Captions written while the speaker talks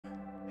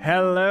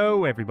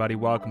Hello everybody,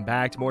 welcome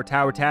back to more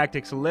Tower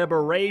Tactics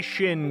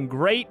Liberation.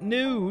 Great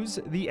news,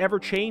 the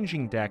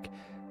ever-changing deck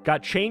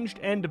got changed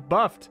and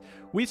buffed.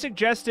 We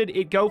suggested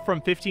it go from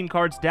 15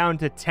 cards down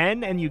to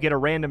 10 and you get a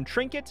random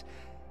trinket.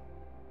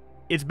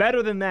 It's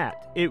better than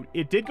that.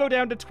 It did go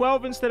down to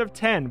 12 instead of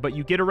 10, but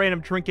you get a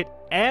random trinket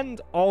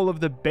and all of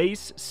the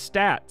base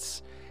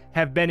stats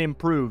have been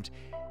improved.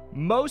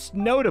 Most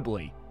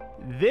notably,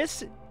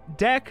 this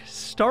deck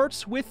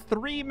starts with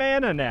 3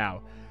 mana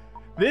now.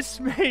 This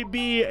may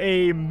be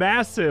a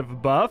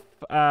massive buff.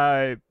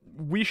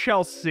 We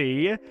shall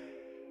see. I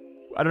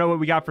don't know what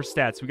we got for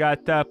stats. We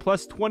got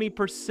plus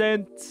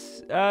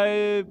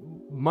 20%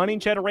 money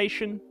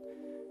generation.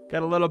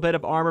 Got a little bit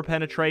of armor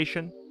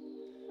penetration.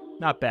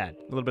 Not bad.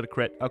 A little bit of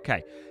crit.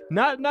 Okay.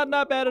 Not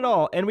bad at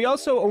all. And we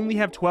also only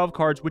have 12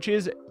 cards, which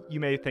is, you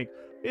may think,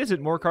 is it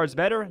more cards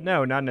better?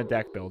 No, not in a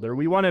deck builder.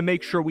 We want to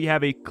make sure we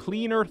have a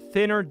cleaner,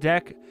 thinner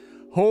deck.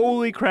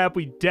 Holy crap,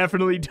 we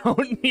definitely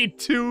don't need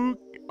 2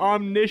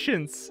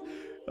 omniscience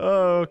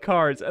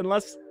cards,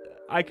 unless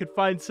I could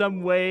find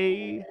some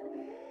way.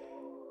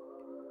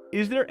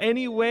 Is there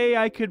any way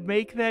I could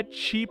make that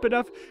cheap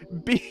enough?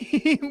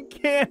 Beam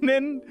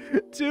cannon,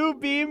 2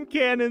 beam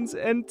cannons,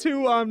 and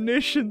 2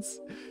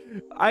 omniscience.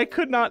 I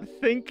could not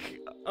think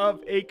of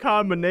a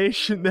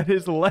combination that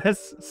is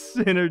less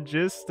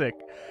synergistic.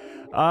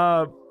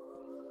 I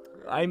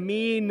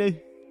mean,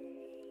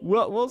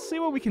 we'll see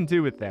what we can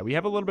do with that. We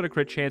have a little bit of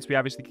crit chance. We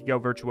obviously could go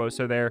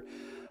Virtuoso there.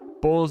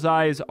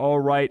 Bullseye is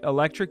alright.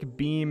 Electric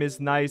Beam is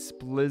nice.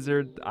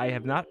 Blizzard, I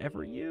have not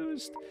ever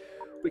used.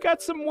 We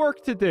got some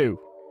work to do.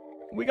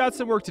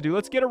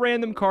 Let's get a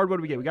random card. What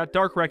do we get? We got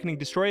Dark Reckoning.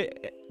 Destroy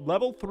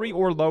level 3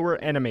 or lower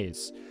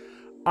enemies.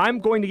 I'm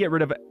going to get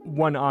rid of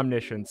 1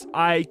 Omniscience.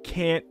 I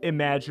can't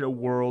imagine a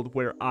world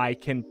where I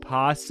can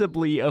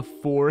possibly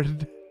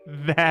afford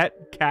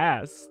that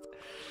cast.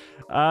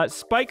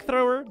 Spike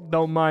Thrower,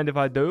 don't mind if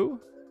I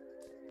do.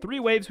 3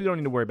 waves, we don't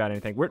need to worry about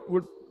anything. We're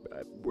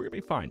gonna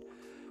be fine.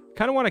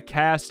 Kind of want to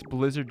cast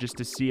Blizzard just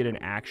to see it in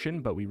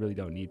action, but we really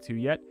don't need to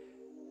yet.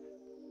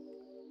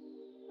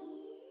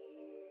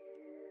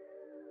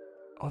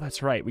 Oh,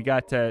 that's right. We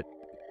got...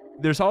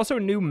 there's also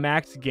new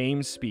max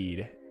game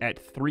speed at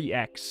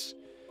 3x.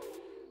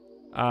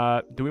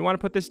 Do we want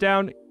to put this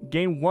down?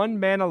 Gain 1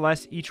 mana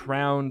less each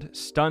round.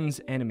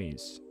 Stuns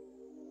enemies.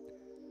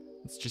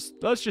 Let's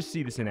just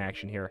see this in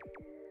action here.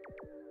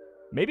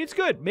 Maybe it's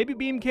good. Maybe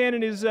Beam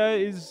Cannon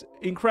is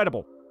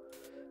incredible.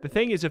 The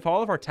thing is, if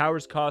all of our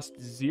towers cost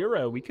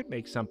 0, we could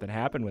make something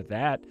happen with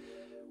that,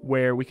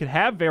 where we could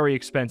have very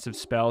expensive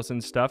spells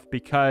and stuff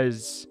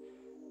because,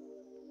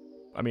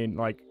 I mean,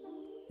 like,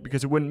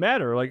 because it wouldn't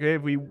matter. Like,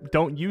 if we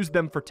don't use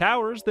them for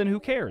towers, then who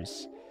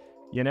cares?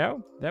 You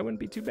know? That wouldn't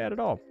be too bad at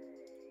all.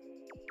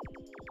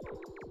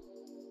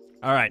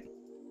 All right.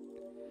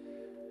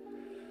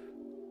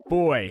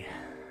 Boy.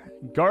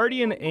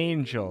 Guardian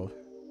Angel.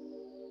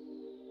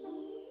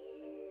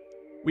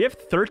 We have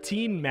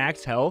 13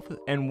 max health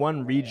and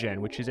 1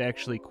 regen, which is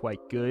actually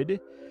quite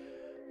good.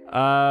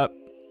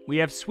 We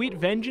have Sweet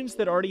Vengeance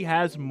that already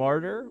has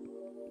Martyr.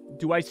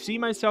 Do I see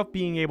myself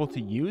being able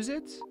to use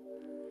it?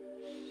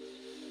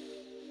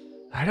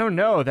 I don't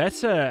know.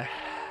 That's a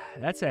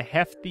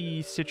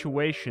hefty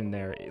situation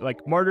there.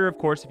 Like, Martyr, of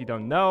course, if you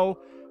don't know,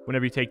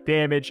 whenever you take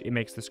damage, it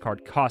makes this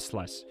card cost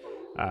less.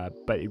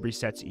 But it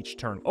resets each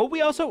turn. Oh, we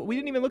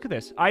didn't even look at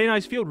this.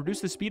 Ionized Field,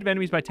 reduce the speed of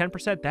enemies by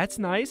 10%. That's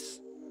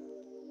nice.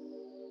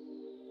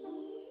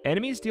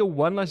 Enemies deal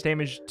 1 less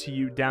damage to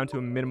you down to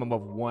a minimum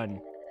of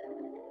 1.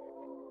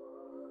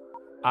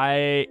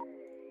 I'm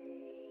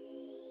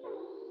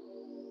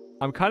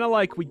kind of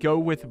like we go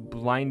with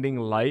Blinding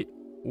Light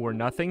or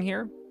nothing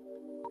here.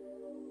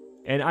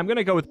 And I'm going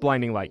to go with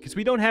Blinding Light because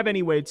we don't have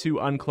any way to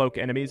uncloak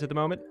enemies at the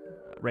moment.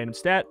 Random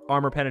stat,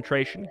 armor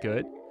penetration,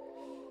 good.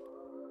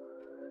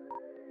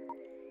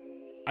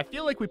 I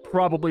feel like we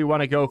probably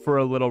want to go for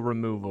a little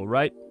removal,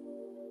 right?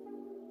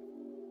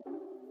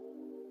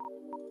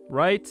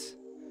 Right?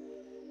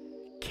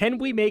 Can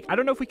we make... I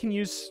don't know if we can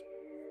use...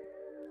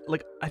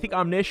 Like, I think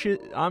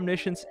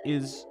Omniscience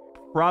is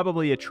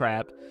probably a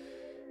trap.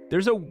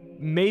 There's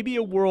maybe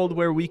a world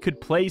where we could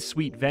play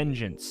Sweet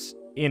Vengeance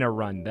in a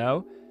run,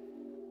 though.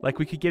 Like,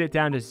 we could get it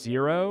down to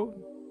 0.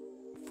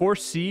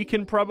 4C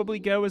can probably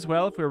go as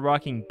well if we're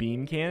rocking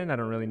Beam Cannon. I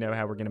don't really know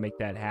how we're going to make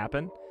that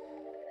happen.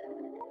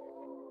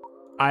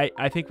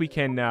 I think we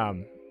can... I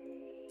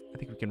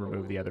think we can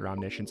remove the other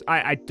Omniscience.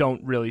 I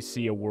don't really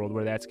see a world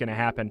where that's going to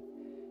happen.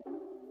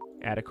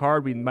 Add a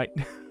card, we might...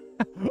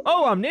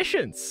 Oh,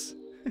 Omniscience!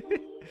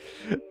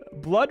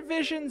 Blood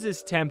Visions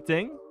is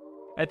tempting.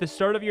 At the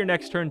start of your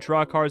next turn,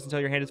 draw cards until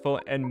your hand is full,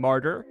 and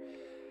Martyr.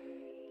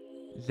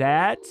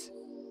 That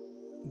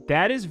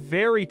is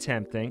very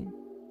tempting.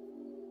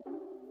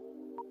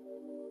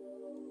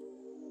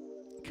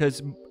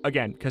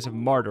 Because of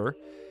Martyr.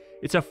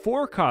 It's a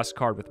 4-cost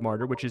card with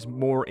Martyr, which is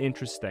more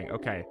interesting.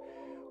 Okay.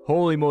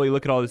 Holy moly,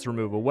 look at all this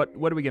removal. What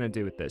are we going to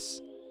do with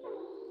this?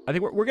 I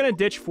think we're going to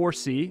ditch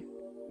 4C.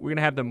 We're going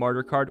to have the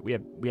Martyr card. We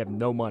have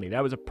no money.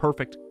 That was a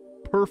perfect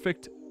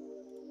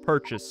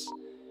purchase.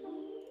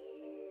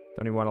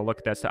 Don't even want to look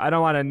at that stuff. I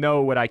don't want to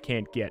know what I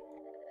can't get.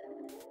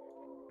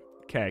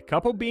 Okay,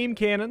 couple beam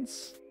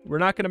cannons. We're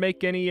not going to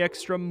make any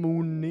extra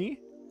money.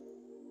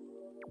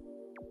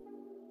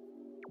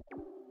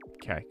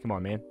 Okay, come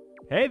on, man.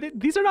 Hey,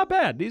 these are not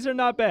bad. These are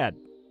not bad.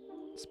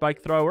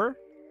 Spike thrower.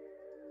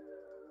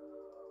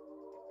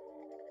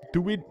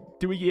 Do we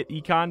get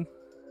econ?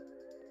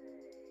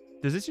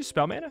 Does this use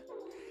spell mana?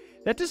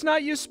 That does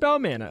not use spell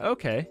mana.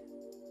 Okay.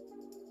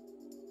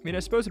 I mean, I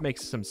suppose it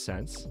makes some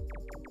sense.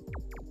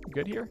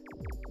 Good here?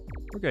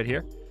 We're good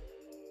here.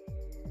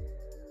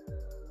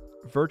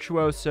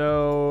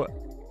 Virtuoso.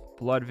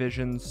 Blood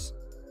Visions.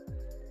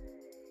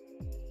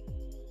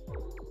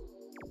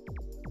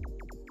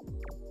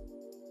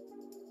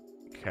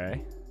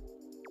 Okay.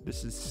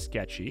 This is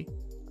sketchy.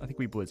 I think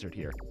we Blizzard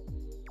here.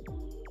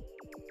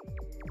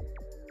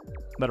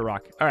 Let it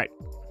rock. All right.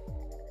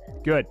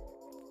 Good.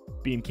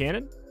 Beam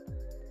Cannon.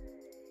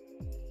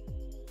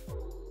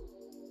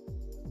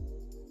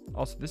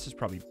 Also, this is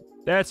probably...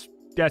 That's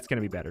going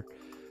to be better.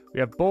 We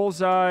have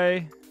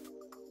Bullseye,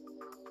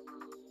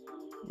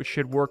 which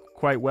should work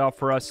quite well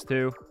for us,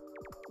 too.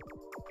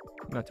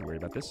 I'm not too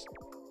worried about this.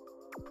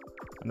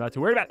 I'm not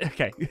too worried about...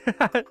 Okay.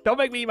 Don't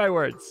make me eat my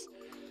words.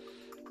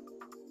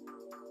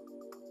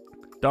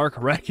 Dark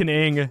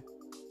Reckoning.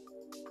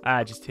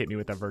 Ah, just hit me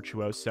with a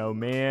Virtuoso,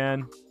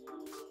 man.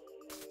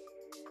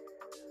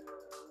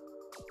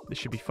 This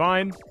should be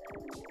fine.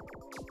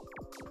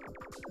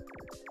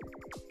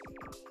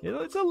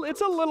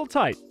 It's a little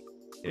tight.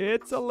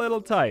 It's a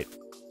little tight.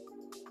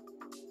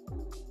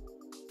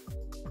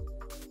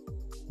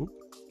 Whoop.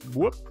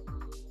 Whoop.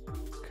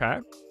 Okay.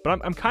 But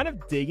I'm kind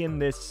of digging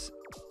this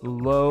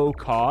low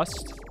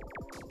cost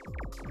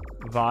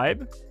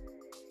vibe.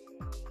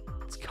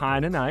 It's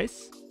kind of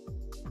nice.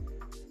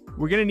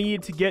 We're going to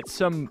need to get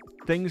some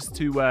things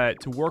to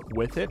work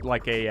with it,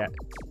 like a...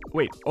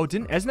 wait, oh,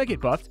 didn't Esna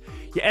get buffed?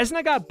 Yeah,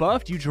 Esna got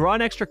buffed. You draw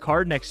an extra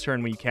card next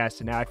turn when you cast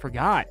it. Now, I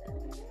forgot.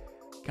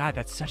 God,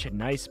 that's such a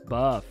nice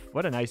buff.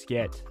 What a nice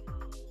get.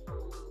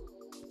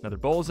 Another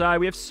Bullseye.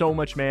 We have so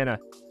much mana.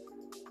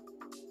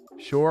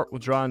 Sure, we'll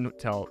draw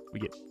until we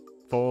get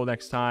full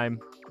next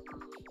time.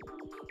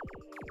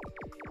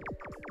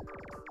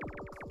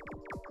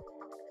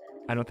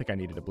 I don't think I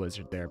needed a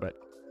Blizzard there, but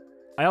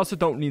I also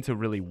don't need to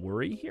really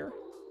worry here.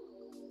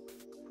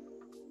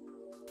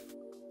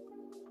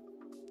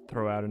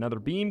 Throw out another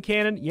Beam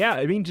Cannon. Yeah,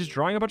 I mean, just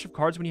drawing a bunch of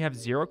cards when you have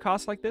 0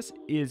 cost like this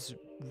is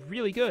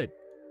really good.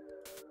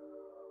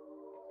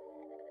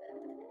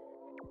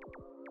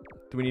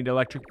 Do we need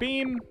Electric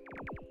Beam?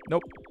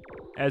 Nope.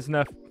 As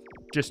enough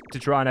just to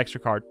draw an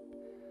extra card.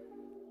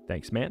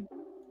 Thanks, man.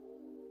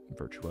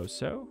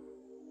 Virtuoso.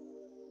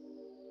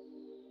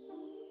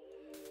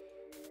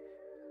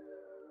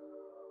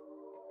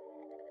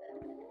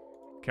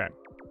 Okay.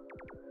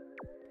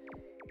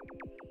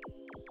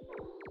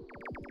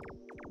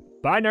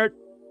 Bye, nerd.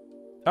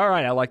 All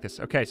right, I like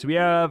this. Okay, so we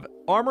have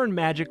Armor and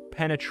Magic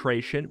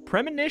Penetration.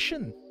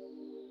 Premonition.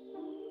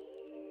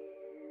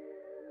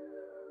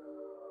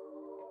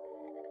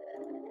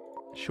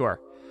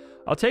 Sure.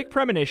 I'll take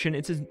Premonition.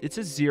 It's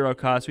a 0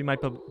 cost. We might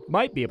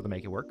be able to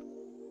make it work.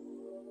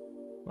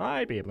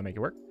 Might be able to make it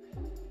work.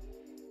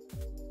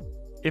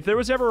 If there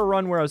was ever a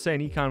run where I was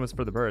saying Econ was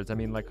for the birds, I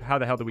mean, like, how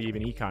the hell do we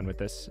even Econ with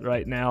this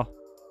right now?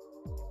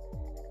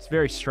 It's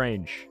very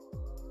strange.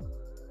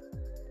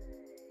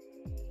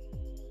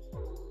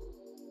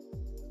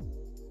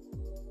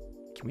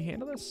 Can we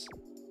handle this?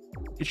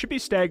 It should be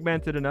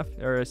segmented enough,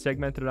 or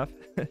segmented enough.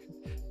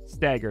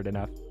 Staggered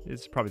enough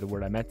is probably the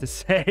word I meant to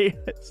say.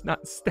 It's not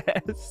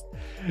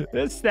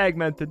it's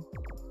stagmented.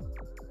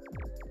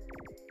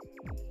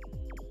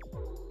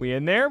 We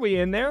in there? We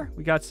in there?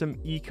 We got some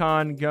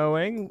econ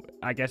going.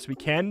 I guess we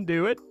can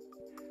do it.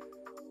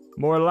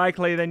 More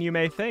likely than you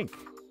may think.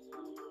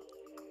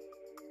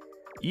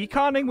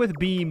 Econing with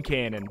Beam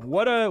Cannon.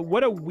 What a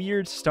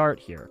weird start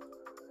here.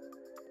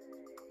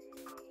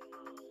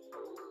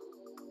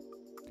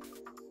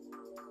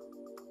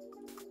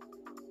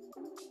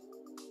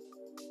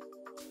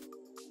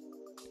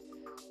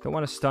 Don't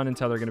want to stun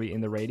until they're going to be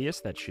in the radius.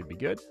 That should be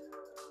good.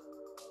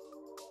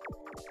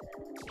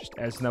 Just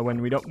Esna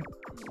when we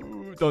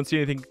don't see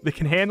anything that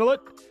can handle it.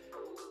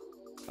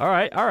 All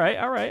right.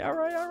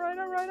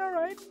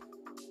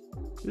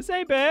 This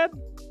ain't bad.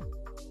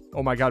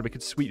 Oh my god, we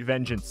could Sweet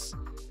Vengeance.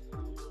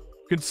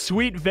 We could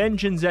Sweet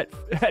Vengeance at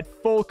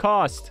full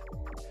cost.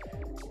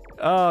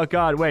 Oh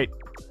god, wait.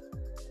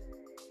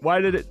 Why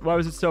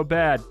was it so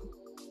bad?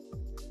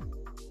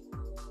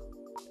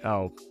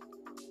 Oh.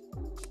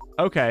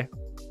 Okay.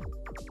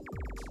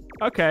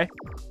 Okay.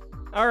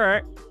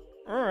 Alright.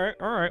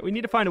 Alright. We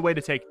need to find a way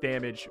to take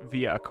damage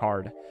via a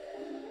card.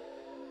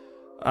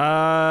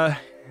 I'm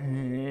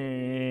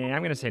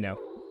gonna say no.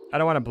 I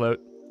don't want to bloat.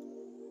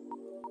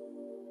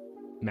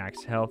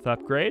 Max health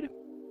upgrade.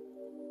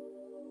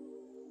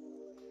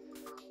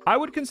 I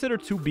would consider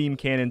 2 beam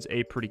cannons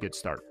a pretty good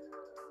start.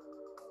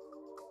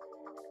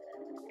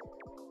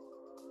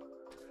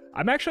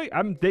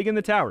 I'm digging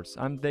the towers.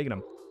 I'm digging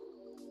them.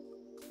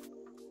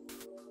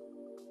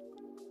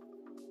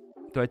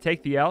 Do I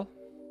take the L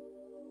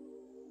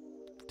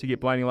to get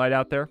Blinding Light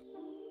out there?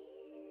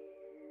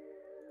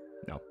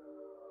 No.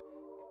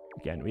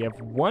 Again, we have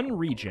 1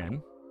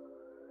 regen.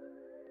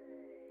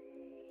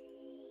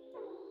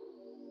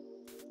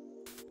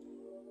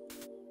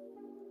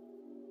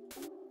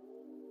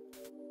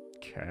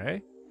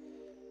 Okay.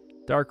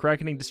 Dark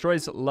Reckoning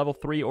destroys level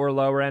 3 or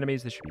lower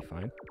enemies. This should be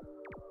fine.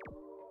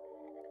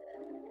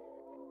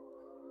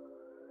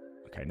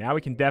 Okay, now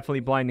we can definitely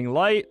Blinding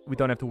Light. We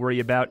don't have to worry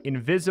about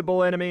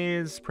invisible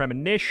enemies.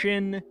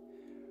 Premonition.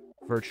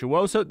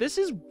 Virtuoso. This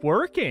is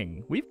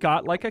working. We've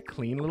got, like, a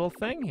clean little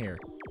thing here.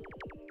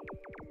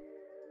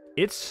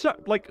 It's,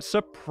 like,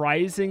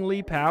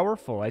 surprisingly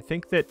powerful. I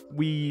think that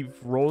we've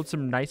rolled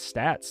some nice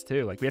stats,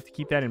 too. Like, we have to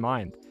keep that in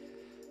mind.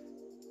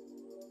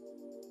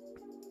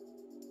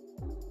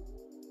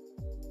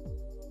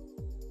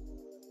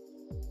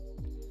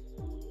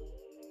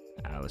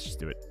 Let's just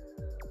do it.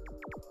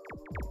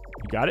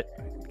 You got it?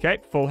 Okay,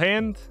 full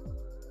hand.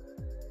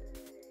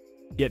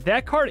 Yeah,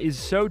 that card is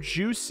so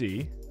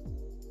juicy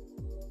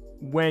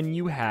when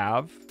you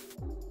have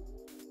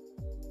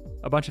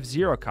a bunch of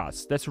 0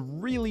 costs. That's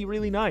really,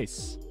 really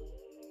nice.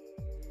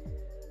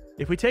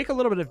 If we take a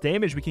little bit of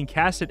damage, we can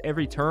cast it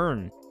every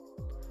turn.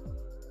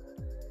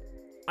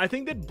 I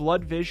think that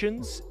Blood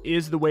Visions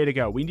is the way to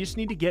go. We just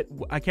need to get...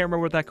 I can't remember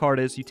what that card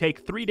is. You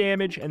take 3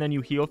 damage, and then you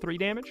heal 3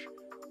 damage.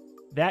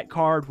 That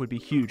card would be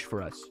huge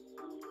for us.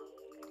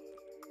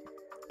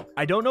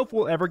 I don't know if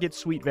we'll ever get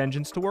Sweet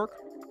Vengeance to work.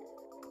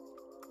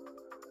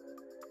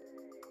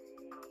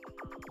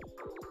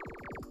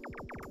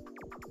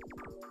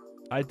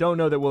 I don't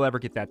know that we'll ever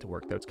get that to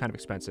work, though. It's kind of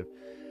expensive.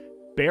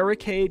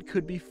 Barricade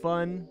could be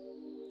fun.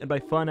 And by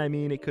fun, I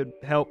mean it could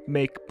help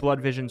make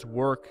Blood Visions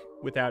work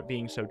without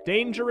being so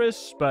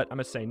dangerous. But I'm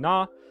going to say,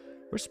 nah.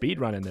 We're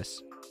speedrunning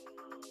this.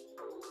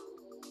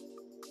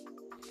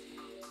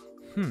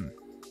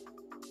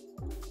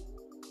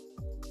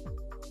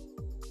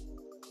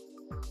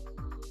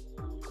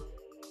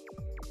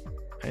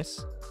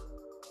 Nice.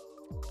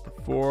 The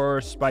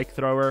 4 Spike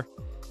Thrower.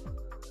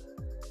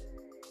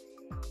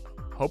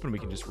 Hoping we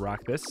can just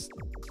rock this.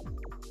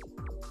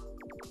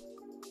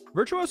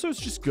 Virtuoso is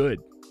just good.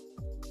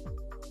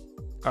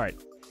 All right.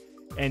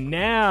 And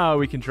now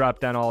we can drop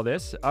down all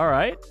this. All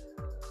right.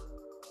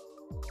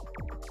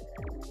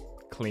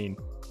 Clean.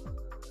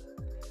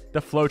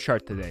 The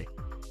flowchart today.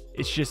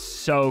 It's just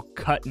so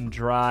cut and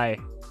dry.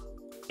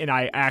 And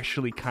I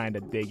actually kind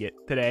of dig it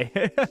today.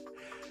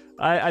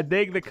 I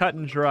dig the cut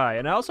and dry.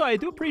 And also, I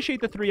do appreciate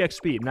the 3x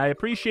speed. And I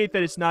appreciate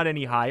that it's not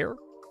any higher.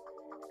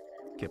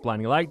 Get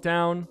Blinding Light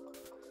down.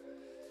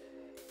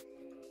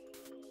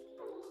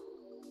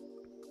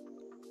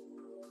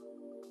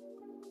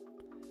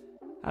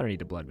 I don't need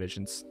the Blood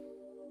Visions.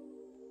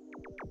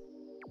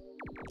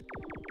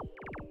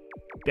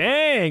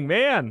 Dang,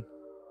 man.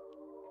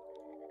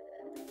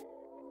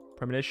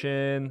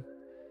 Premonition.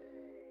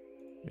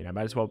 I mean, I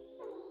might as well...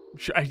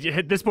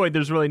 At this point,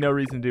 there's really no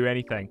reason to do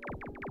anything.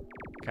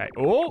 Okay.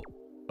 Oh,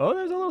 that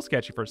was a little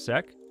sketchy for a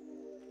sec.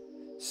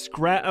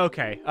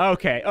 Okay.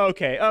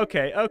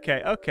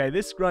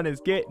 This run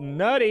is getting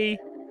nutty.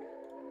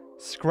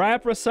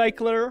 Scrap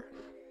Recycler.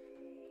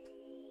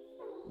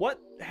 What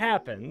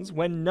happens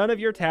when none of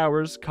your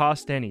towers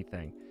cost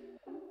anything?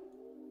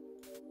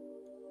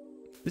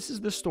 This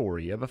is the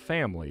story of a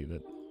family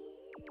that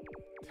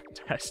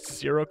has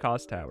 0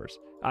 cost towers.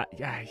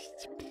 Yeah.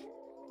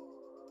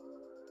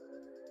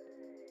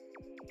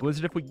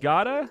 Blizzard if we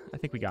gotta? I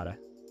think we gotta.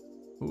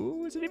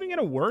 Ooh, is it even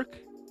gonna work?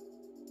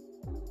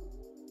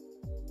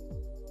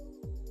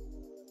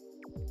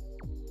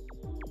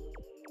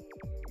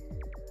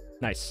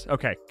 Nice.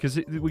 Okay, because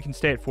we can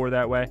stay at 4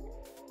 that way.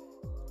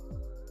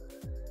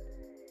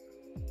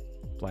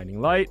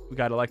 Blinding Light. We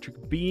got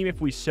Electric Beam if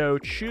we so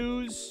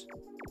choose.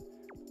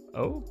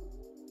 Oh.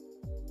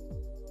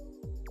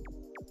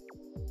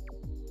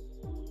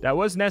 That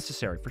was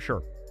necessary, for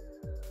sure.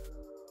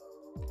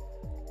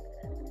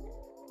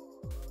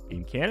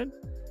 Beam Cannon.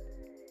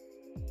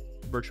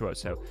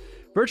 Virtuoso.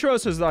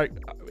 Virtuoso is like...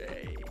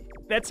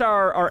 That's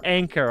our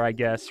anchor, I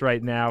guess,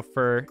 right now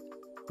for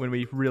when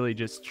we really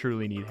just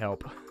truly need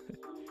help.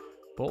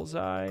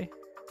 Bullseye.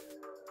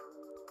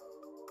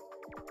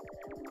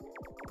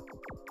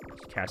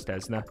 Cast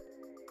Esna.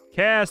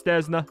 Cast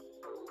Esna.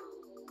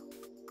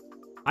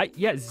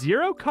 Yeah,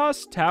 0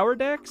 cost tower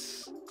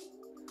decks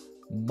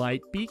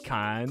might be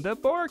kinda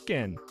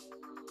borkin'.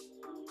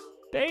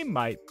 They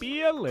might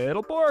be a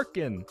little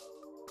borkin'.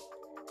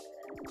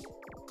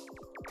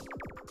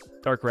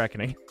 Dark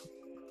Reckoning.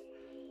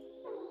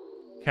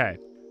 Okay.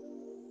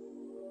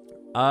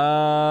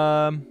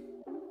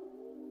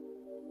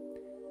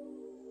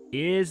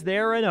 Is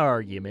there an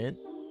argument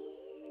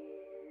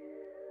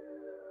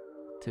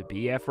to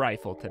BF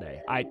Rifle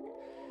today?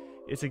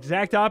 It's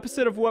exact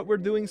opposite of what we're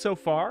doing so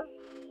far.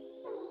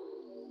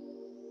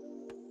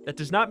 That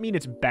does not mean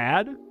it's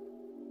bad.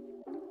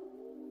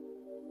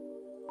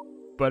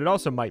 But it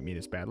also might mean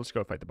it's bad. Let's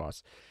go fight the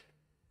boss.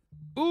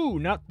 Ooh,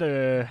 not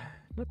the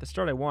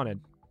start I wanted.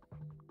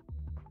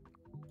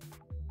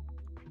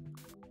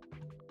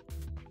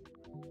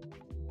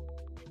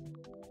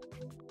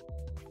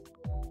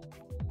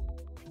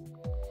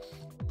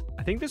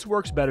 I think this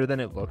works better than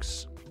it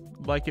looks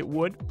like it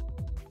would.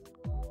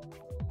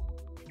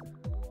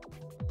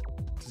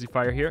 Does he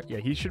fire here? Yeah,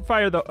 he should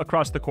fire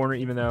across the corner,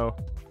 even though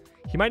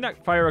he might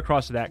not fire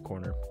across that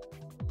corner.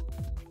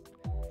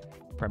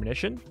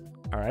 Premonition.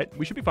 All right,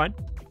 we should be fine.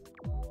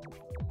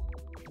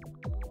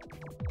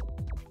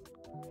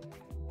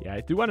 Yeah,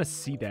 I do want to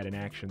see that in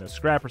action, though.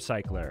 Scrap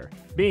Recycler.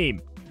 Beam.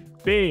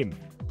 Beam.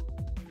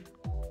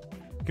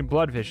 We can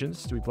Blood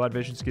Visions. Do we Blood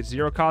Visions get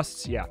 0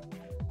 costs? Yeah.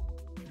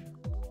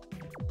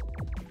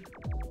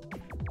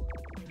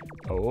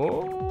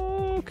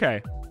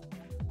 Okay.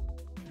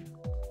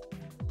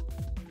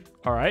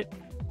 All right.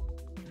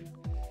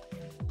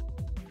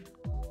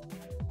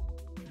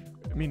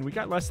 I mean, we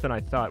got less than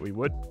I thought we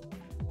would.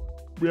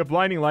 We have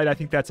Blinding Light. I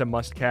think that's a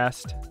must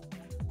cast.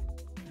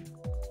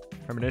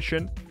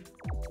 Premonition.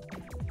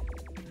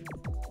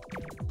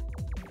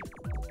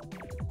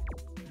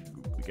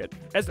 We get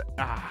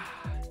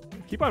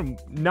keep on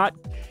not.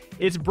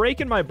 It's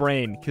breaking my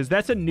brain because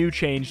that's a new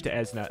change to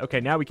Esna. Okay,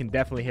 now we can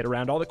definitely hit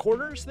around all the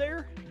corners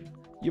there.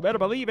 You better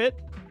believe it.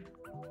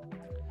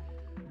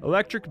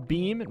 Electric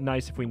Beam,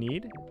 nice if we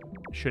need.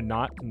 Should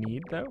not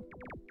need, though.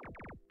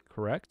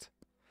 Correct.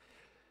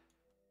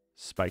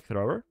 Spike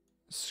Thrower.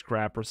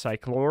 Scrap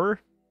Recycler.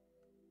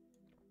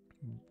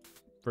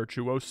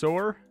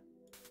 Virtuosaur.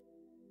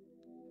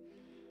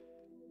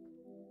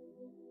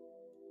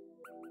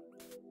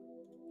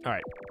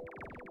 Alright.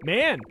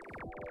 Man!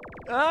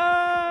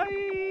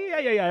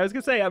 Yeah. I was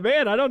gonna say,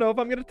 man, I don't know if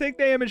I'm gonna take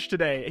damage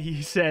today,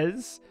 he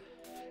says.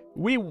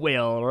 We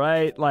will,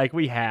 right? Like,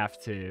 we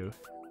have to.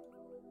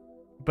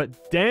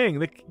 But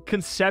dang,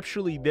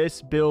 conceptually,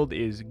 this build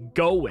is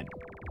going.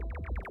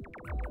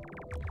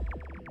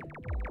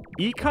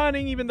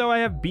 Econing, even though I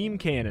have Beam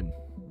Cannon.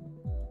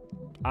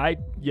 I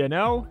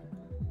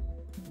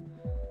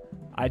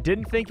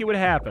didn't think it would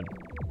happen.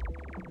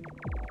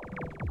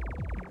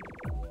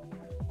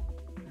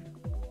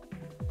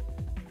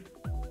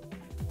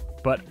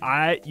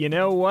 But you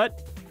know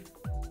what?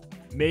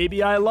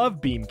 Maybe I love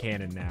Beam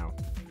Cannon now.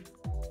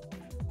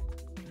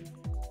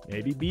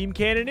 Maybe Beam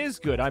Cannon is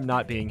good. I'm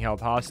not being held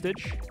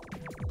hostage.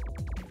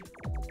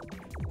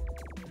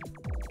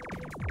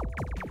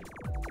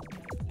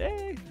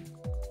 Hey.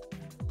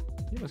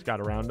 He almost got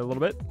around a little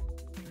bit.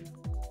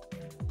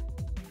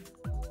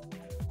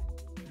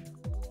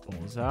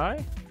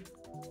 Bullseye.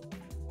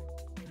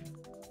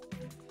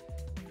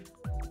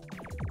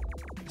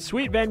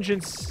 Sweet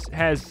Vengeance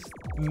has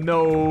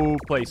no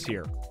place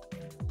here.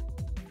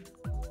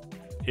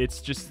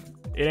 It's just,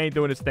 it ain't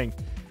doing its thing.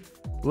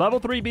 Level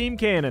 3 Beam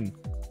Cannon.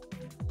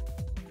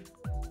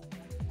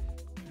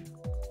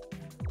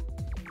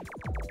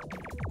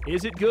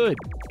 Is it good?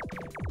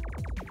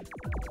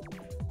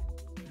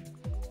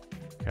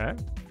 Okay.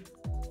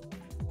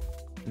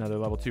 Another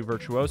level 2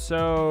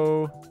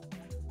 Virtuoso.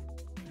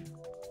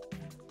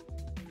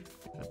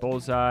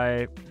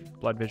 Bullseye.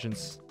 Blood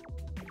Visions.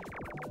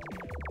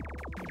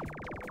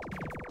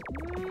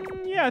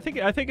 Yeah, I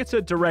think it's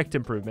a direct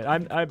improvement.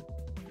 I'm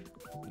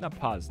not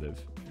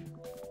positive.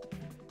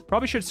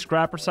 Probably should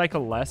Scrap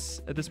Recycle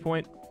less at this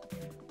point.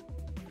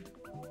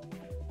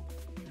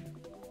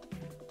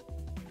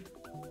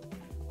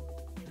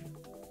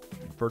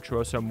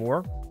 Virtuoso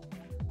more.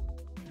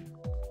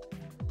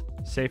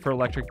 Safer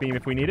Electric Beam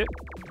if we need it.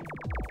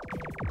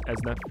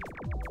 Esna.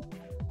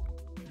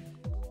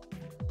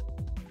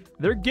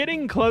 They're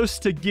getting close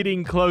to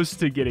getting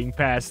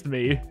past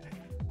me.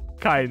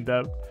 Kind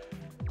of.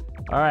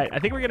 Alright, I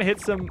think we're gonna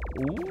hit some...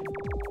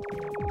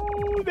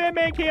 Ooh, that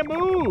man can't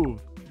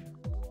move!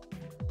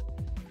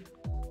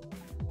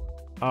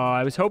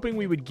 I was hoping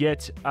we would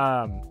get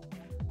our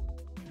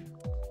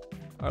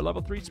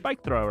level 3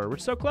 Spike Thrower. We're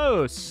so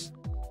close.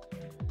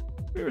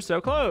 We were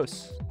so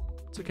close.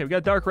 It's okay. We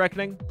got Dark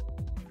Reckoning.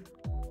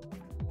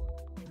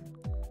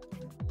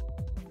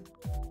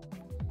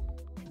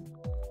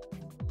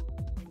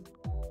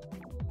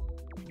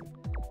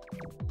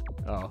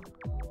 Oh.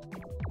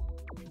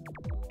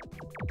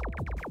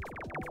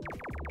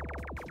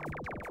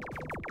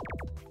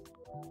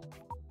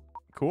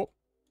 Cool.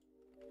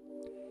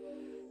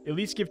 At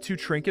least give 2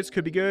 trinkets.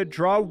 Could be good.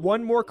 Draw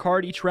 1 more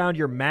card each round.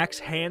 Your max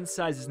hand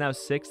size is now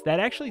 6. That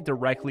actually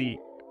directly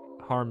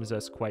harms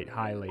us quite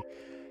highly.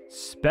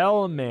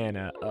 Spell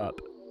mana up.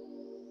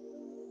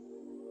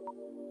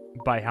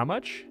 By how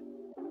much?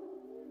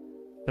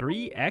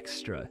 3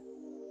 extra.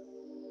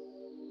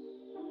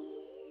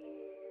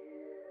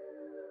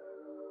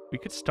 We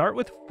could start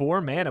with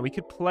 4 mana. We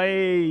could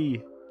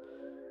play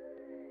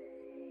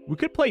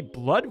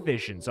Blood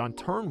Visions on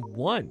turn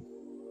 1.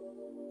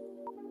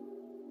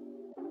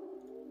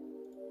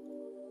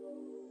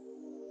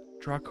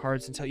 Draw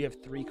cards until you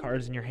have 3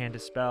 cards in your hand to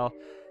spell.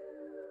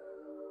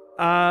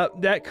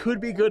 That could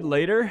be good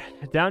later.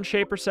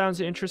 Downshaper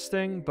sounds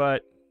interesting,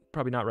 but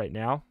probably not right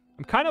now.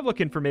 I'm kind of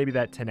looking for maybe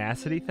that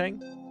tenacity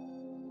thing.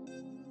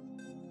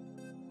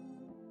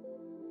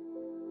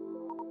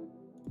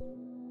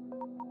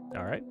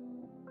 All right.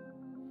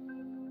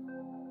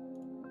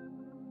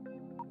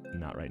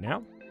 Not right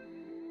now.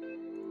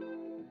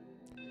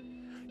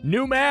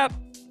 New map.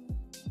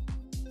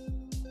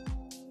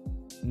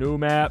 New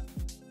map.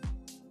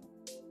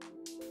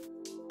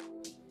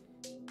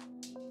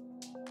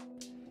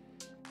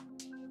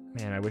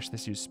 Man, I wish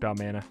this used spell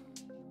mana.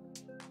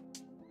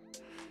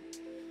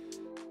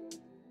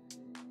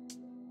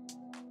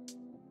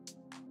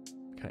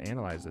 Can I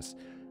analyze this?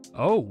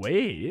 Oh,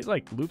 wait. It,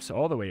 like, loops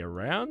all the way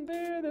around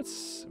there?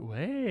 That's...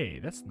 Wait,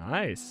 that's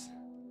nice.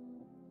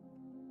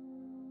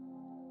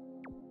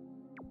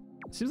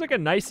 Seems like a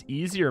nice,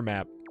 easier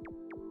map.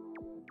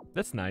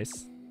 That's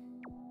nice.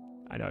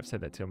 I know I've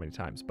said that so many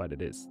times, but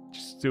it is.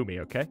 Just sue me,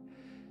 okay?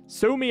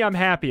 Sue me, I'm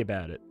happy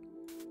about it.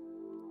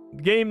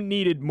 The game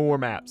needed more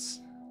maps.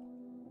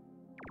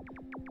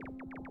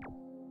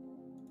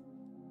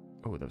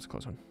 Oh, that was a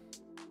close one.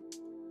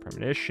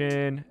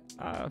 Premonition.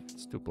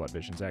 Let's do Blood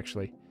Visions,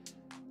 actually.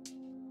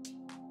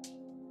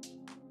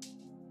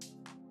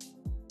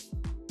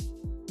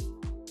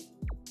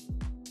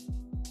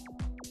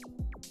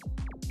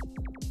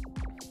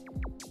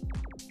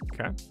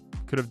 Okay.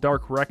 Could have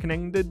Dark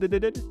Reckoning.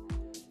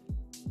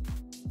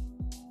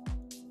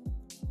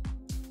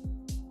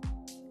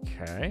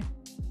 Okay.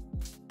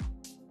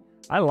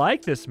 I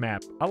like this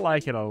map. I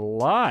like it a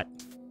lot.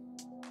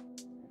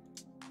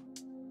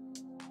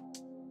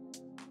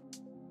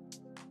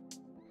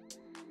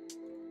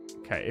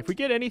 Okay, if we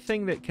get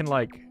anything that can,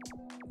 like,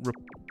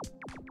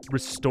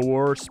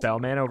 restore spell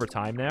mana over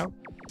time now,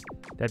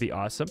 that'd be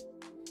awesome.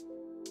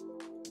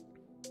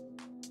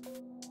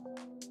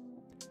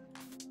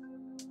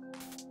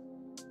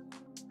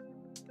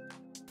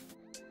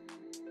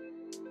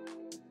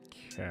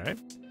 Okay.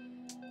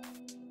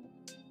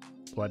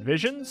 Blood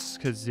Visions,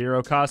 because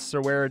 0 costs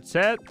are where it's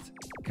at.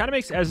 Kind of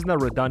makes Esna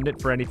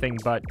redundant for anything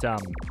but,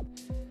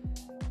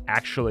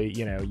 actually,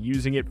 you know,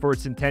 using it for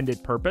its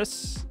intended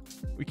purpose.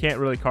 We can't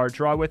really card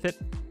draw with it.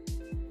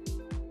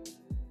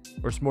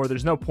 Or it's more,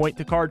 there's no point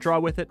to card draw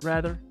with it,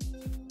 rather.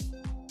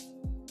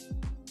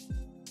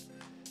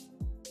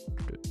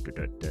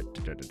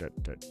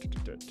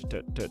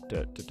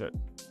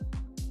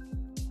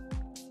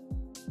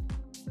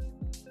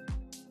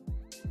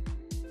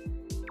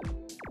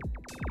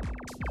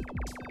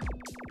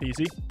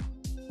 Easy.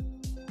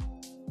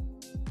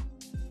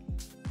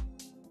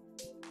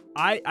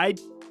 I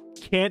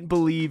can't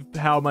believe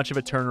how much of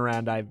a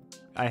turnaround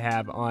I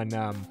have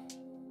on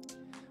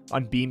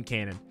Beam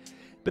Cannon.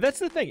 But that's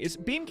the thing, is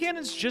Beam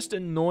Cannon's just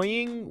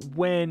annoying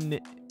when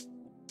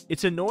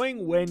it's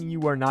annoying when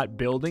you are not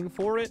building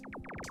for it.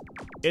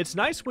 It's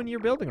nice when you're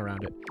building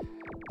around it.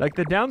 Like,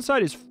 the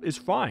downside is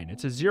fine.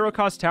 It's a 0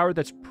 cost tower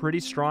that's pretty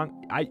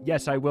strong.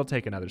 Yes, I will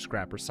take another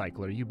Scrap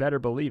Recycler. You better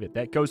believe it.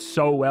 That goes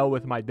so well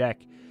with my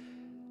deck.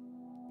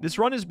 This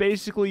run is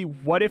basically,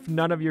 what if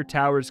none of your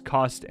towers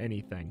cost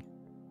anything?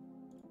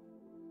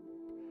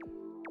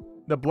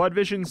 The Blood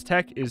Visions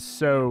tech is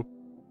so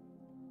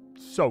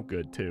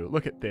good, too.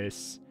 Look at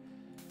this.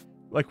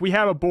 Like, we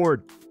have a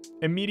board.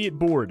 Immediate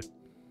board.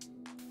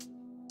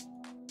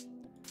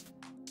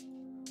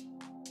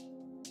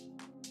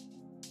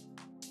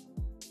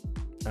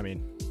 I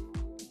mean,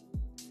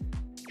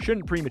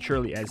 shouldn't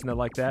prematurely Esna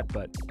like that,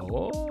 but...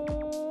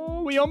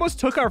 Oh, we almost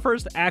took our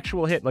first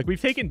actual hit. Like,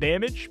 we've taken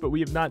damage, but we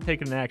have not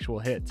taken an actual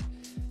hit.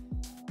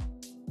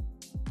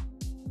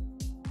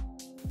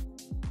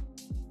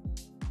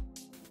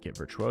 Get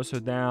Virtuoso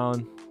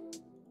down.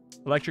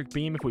 Electric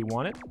Beam if we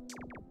want it.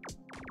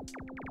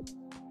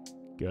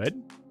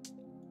 Good.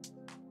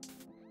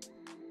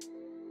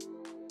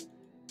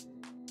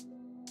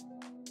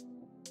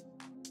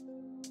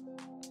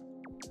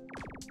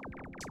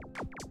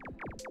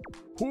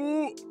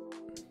 Ooh.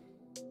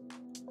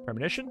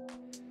 Premonition.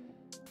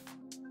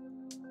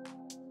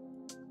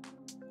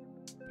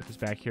 Put this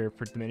back here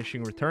for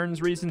diminishing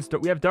returns reasons.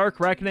 We have Dark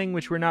Reckoning,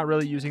 which we're not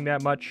really using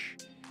that much.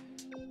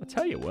 I'll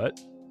tell you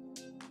what.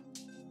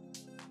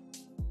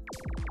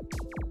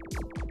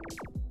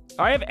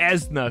 I have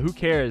Esna. Who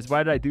cares?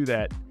 Why did I do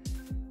that?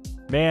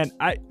 Man,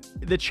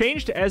 the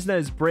change to Esna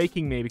is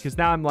breaking me because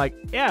now I'm like,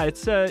 yeah,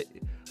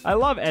 I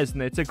love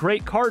Esna. It's a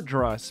great card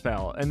draw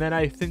spell. And then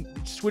I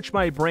switch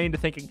my brain to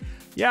thinking,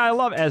 yeah, I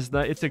love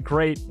Esna. It's a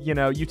great, you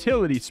know,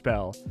 utility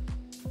spell.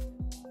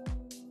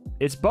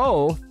 It's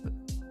both,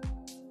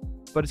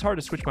 but it's hard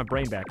to switch my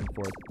brain back and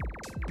forth.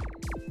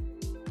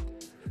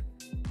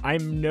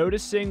 I'm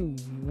noticing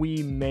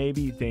we may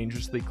be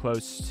dangerously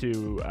close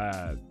to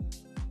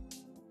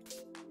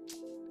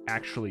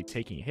actually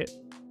taking a hit.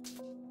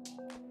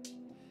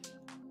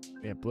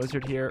 We have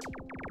Blizzard here.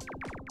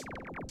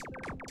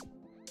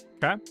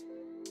 Okay.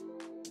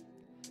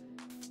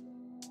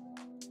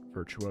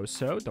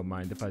 Virtuoso. Don't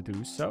mind if I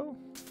do so.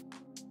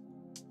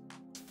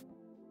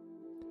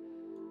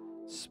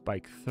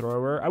 Spike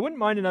Thrower. I wouldn't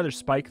mind another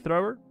Spike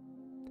Thrower.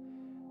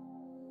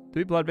 Do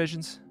we Blood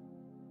Visions?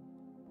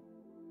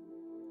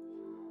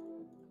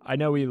 I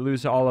know we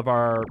lose all of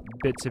our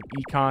bits of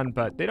econ,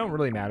 but they don't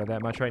really matter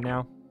that much right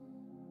now.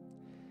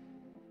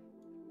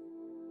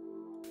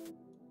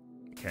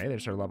 Okay,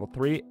 there's our level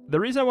 3. The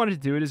reason I wanted to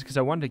do it is because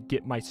I wanted to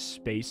get my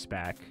space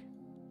back.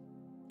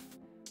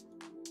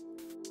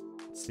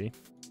 Let's see.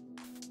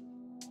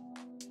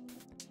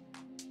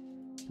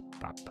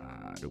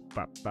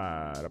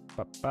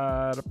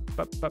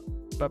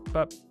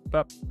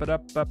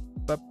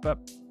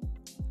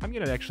 I'm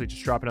gonna actually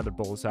just drop another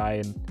bullseye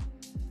and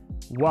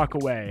walk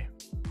away.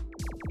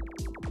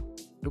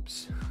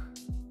 Oops.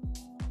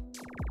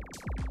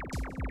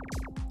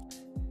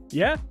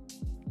 Yeah,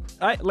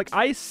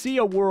 I see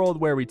a world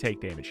where we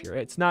take damage here.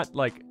 It's not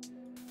like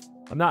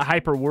I'm not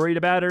hyper worried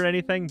about it or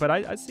anything, but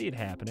I see it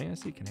happening. I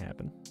see it can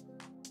happen.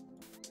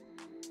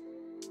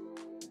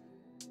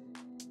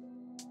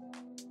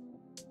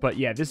 But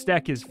yeah, this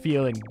deck is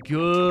feeling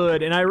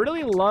good, and I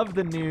really love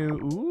the new.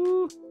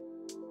 Ooh.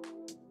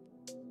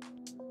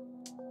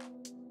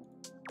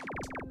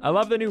 I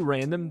love the new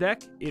random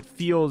deck. It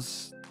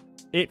feels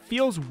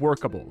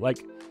workable.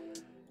 Like,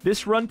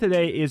 this run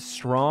today is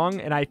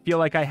strong, and I feel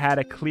like I had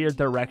a clear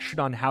direction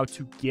on how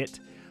to get,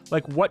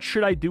 like, what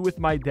should I do with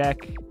my deck?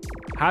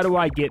 How do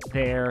I get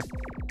there?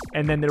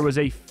 And then there was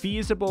a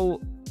feasible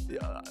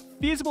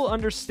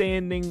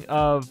understanding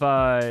of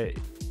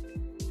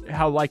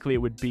how likely it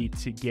would be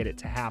to get it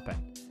to happen.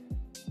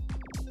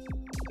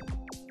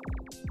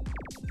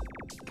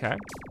 Okay.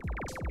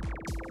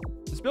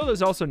 This build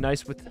is also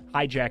nice with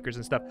hijackers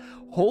and stuff.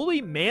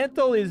 Holy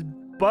Mantle is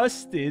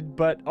busted,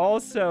 but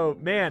also,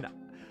 man.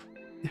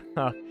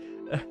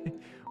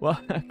 Well,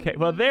 okay.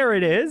 Well, there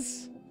it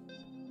is.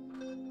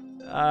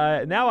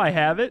 Now I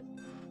have it.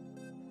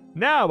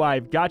 Now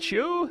I've got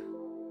you.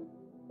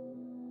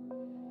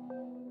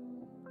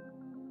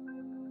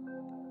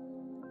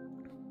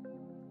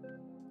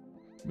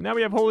 Now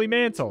we have Holy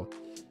Mantle.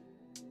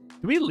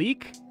 Do we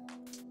leak? Do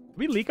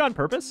we leak on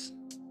purpose?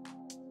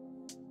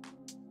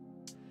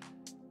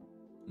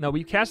 No,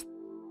 we cast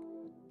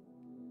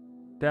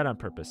that on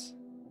purpose.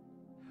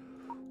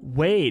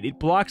 Wait, it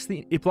blocks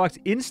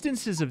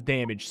instances of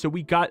damage, so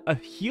we got a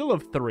heal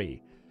of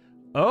 3.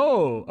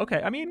 Oh,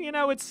 okay. I mean, you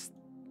know, it's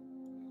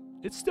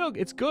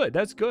good.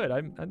 That's good.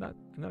 I'm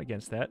not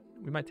against that.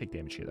 We might take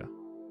damage here though.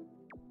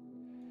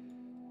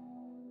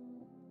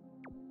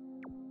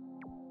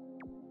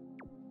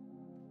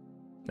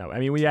 No, I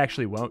mean, we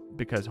actually won't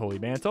because Holy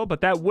Mantle,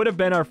 but that would have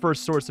been our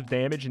first source of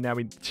damage, and now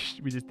we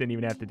just didn't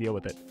even have to deal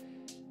with it.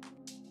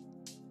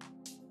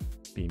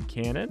 Beam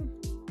cannon.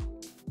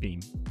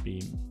 Beam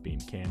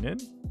cannon.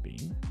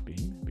 Beam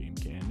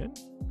cannon.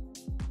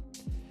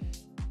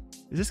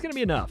 Is this going to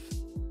be enough?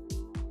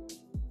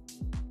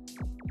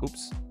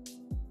 Oops.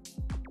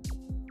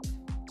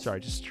 Sorry,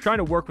 just trying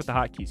to work with the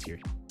hotkeys here.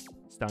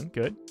 It's done.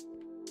 Good.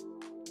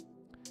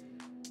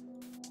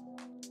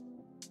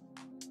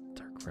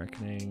 Dark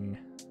Reckoning.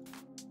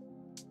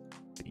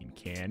 Beam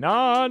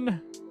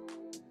cannon.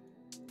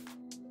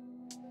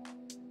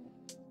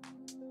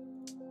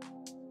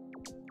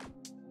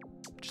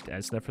 Just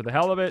as enough for the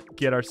hell of it.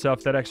 Get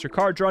ourselves that extra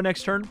card draw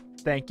next turn.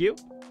 Thank you.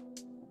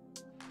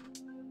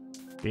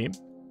 Beam.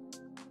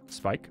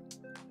 Spike.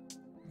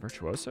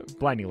 Virtuoso.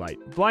 Blinding Light.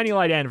 Blinding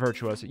Light and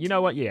Virtuoso. You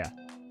know what? Yeah.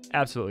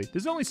 Absolutely.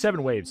 There's only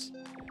 7 waves.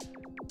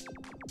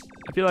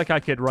 I feel like I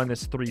could run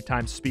this 3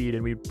 times speed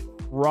and we'd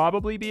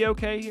probably be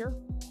okay here.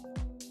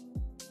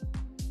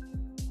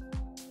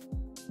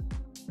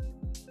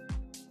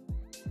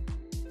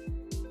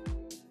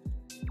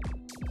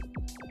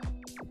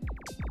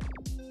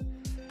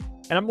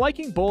 And I'm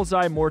liking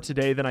Bullseye more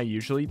today than I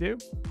usually do.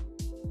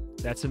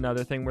 That's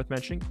another thing worth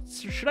mentioning.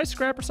 Should I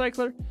scrap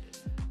Recycler?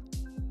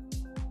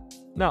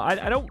 No,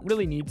 I don't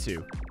really need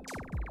to.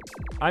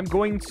 I'm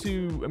going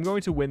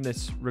to win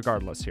this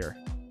regardless here.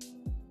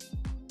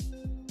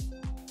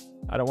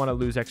 I don't want to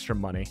lose extra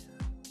money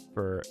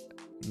for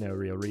no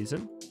real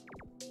reason.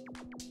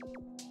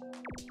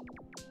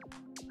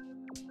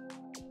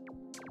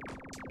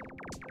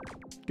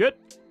 Good.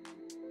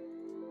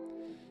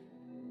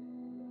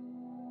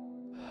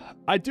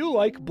 I do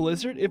like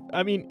Blizzard.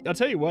 I mean, I'll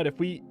tell you what,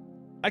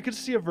 I could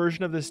see a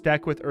version of this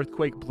deck with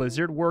Earthquake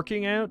Blizzard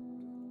working out,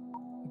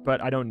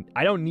 but I don't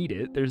need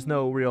it. There's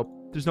no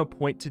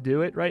point to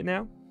do it right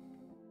now.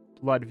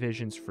 Blood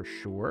Visions for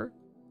sure.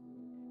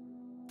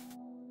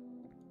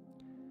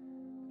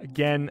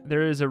 Again,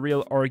 there is a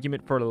real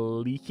argument for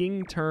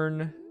leaking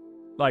turn,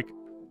 like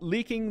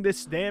leaking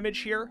this damage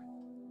here.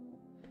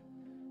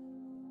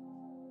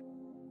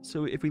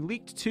 So if we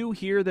leaked 2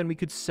 here, then we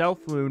could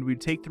self-wound, we'd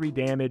take 3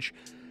 damage,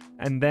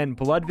 and then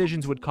Blood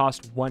Visions would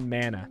cost 1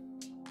 mana.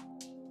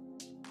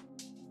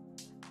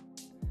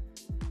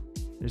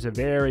 There's a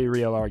very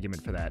real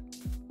argument for that.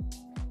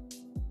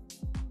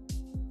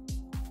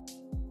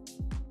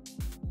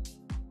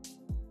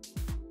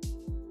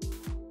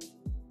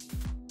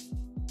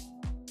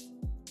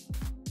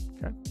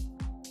 Okay.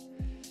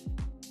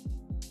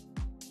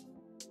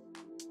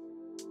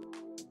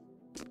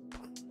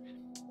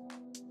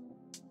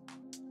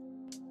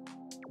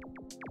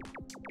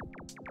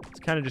 It's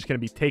kind of just going to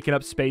be taking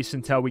up space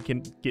until we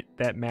can get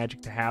that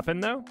magic to happen,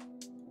 though.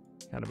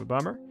 Kind of a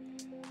bummer.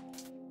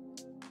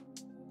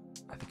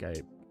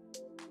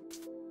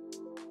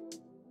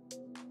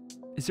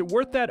 Is it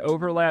worth that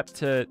overlap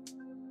to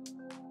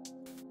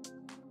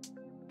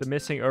the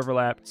missing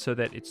overlap so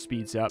that it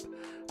speeds up?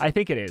 I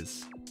think it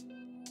is.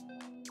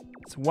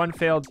 It's 1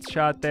 failed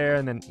shot there,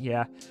 and then,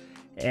 yeah.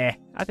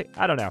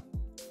 I don't know.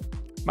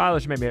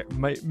 Mileage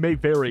may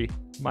vary.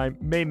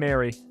 May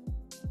marry.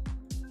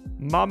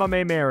 Mama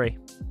may marry.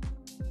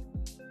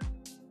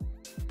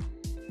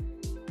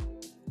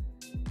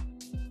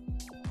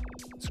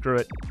 Screw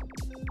it.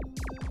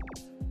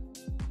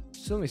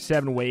 It's only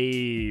 7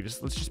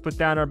 waves. Let's just put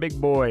down our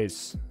big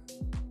boys.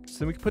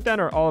 So we can put down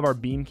all of our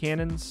beam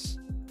cannons.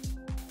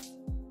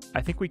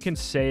 I think we can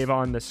save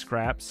on the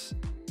scraps.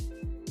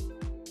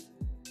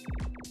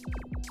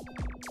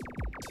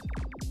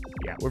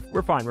 Yeah,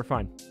 we're fine. We're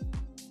fine.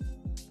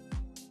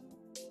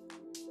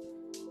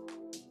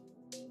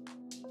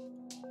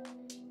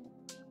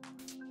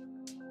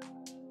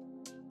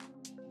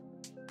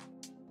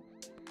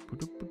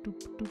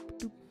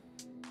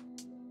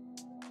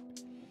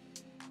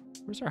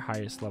 Where's our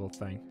highest level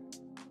thing?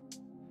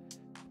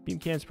 Beam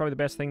cannon's probably the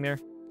best thing there.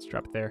 Let's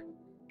drop it there.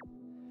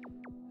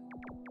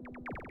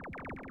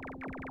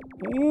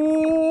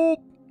 Ooh.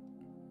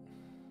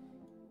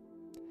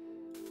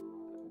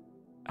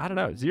 I don't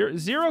know.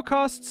 Zero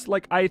costs,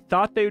 like, I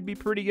thought they would be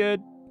pretty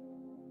good.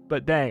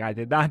 But dang, I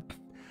did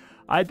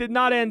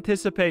not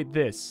anticipate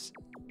this.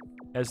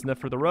 As enough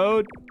for the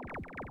road.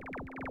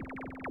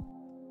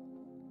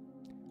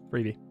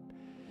 Freebie.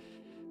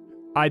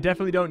 I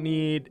definitely don't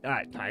need...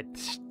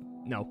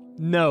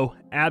 No,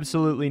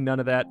 absolutely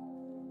none of that.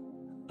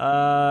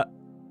 I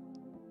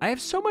have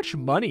so much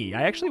money.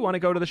 I actually want to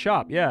go to the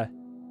shop, yeah.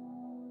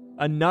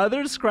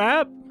 Another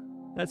scrap?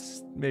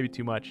 That's maybe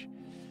too much.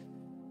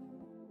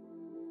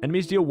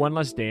 Enemies deal 1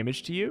 less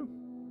damage to you?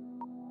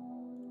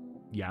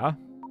 Yeah.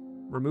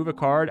 Remove a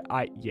card?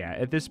 Yeah,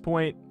 at this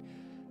point,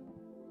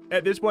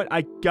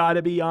 I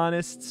gotta be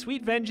honest.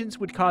 Sweet Vengeance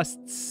would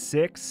cost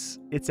 6.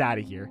 It's out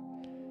of here.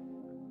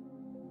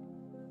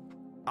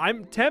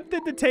 I'm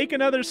tempted to take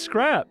another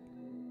scrap.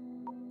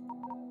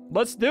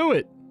 Let's do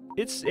it.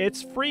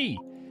 It's free.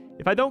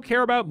 If I don't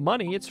care about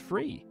money, it's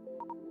free.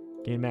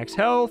 Gain max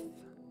health.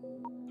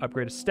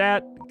 Upgrade a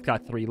stat.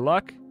 Got 3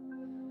 luck.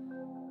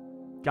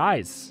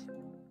 Guys.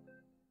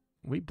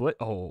 We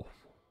Oh,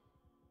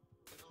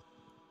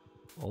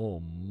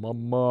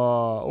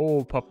 mama.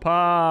 Oh,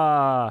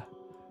 papa.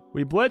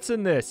 We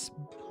blitzing this.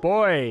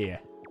 Boy.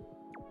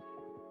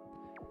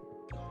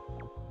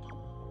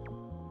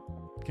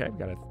 Okay, we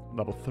got a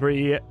level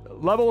 3.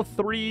 Level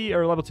 3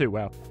 or level 2.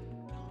 Wow.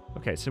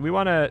 Okay, so we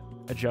want to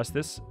adjust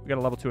this. We got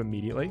a level 2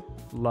 immediately.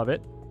 Love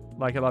it.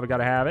 Like it, love it,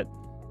 gotta have it.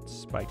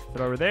 Spike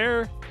thrower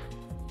there.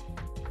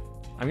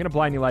 I'm going to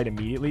blinding light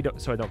immediately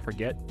so I don't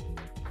forget.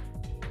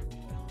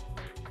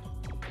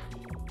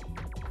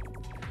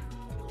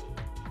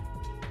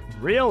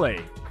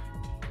 Really?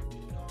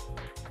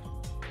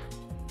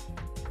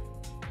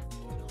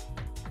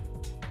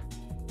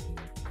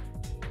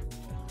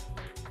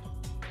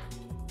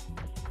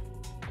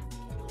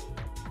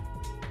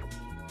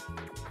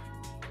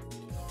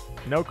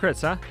 No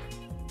crits, huh?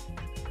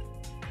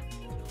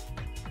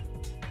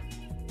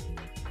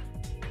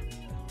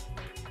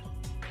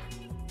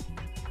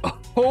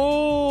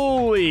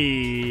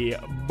 Holy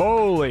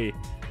moly.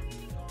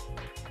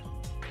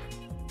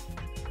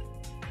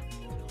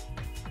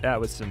 That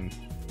was some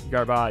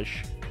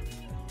garbage.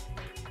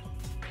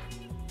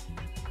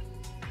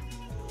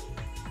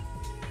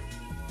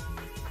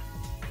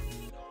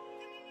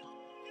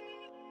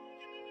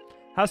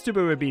 How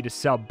stupid would it be to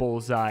sell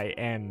Bullseye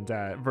and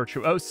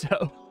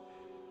Virtuoso?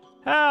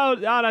 How,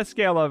 on a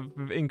scale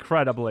of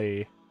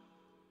incredibly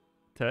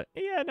to...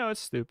 Yeah, no, it's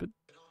stupid.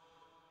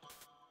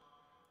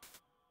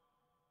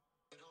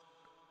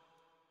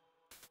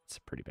 It's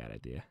a pretty bad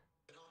idea.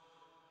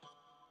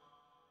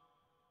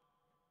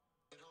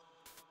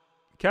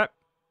 Okay.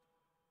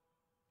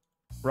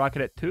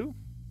 Rocket at 2.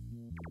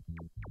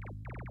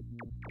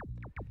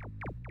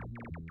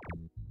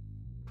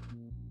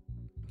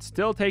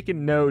 Still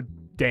taking no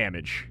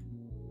damage.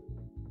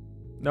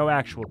 No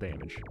actual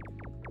damage.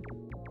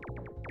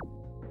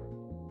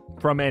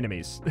 From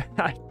enemies.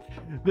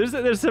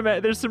 there's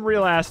some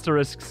real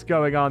asterisks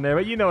going on there,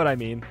 but you know what I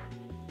mean.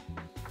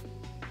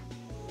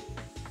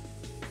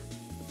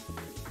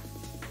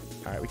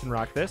 All right, we can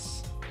rock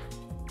this.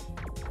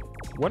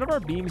 One of our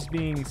beams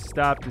being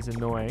stopped is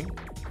annoying.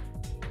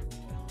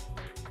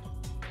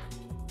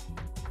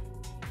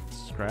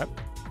 Scrap.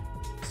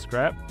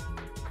 Scrap.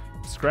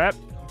 Scrap.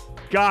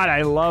 God,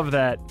 I love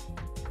that.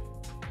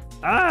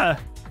 Ah,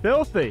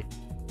 filthy.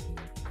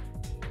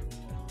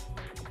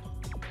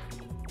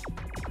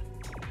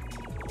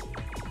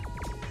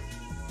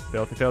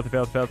 Filthy, filthy,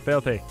 filthy, filthy,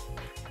 filthy.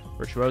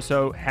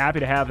 Virtuoso,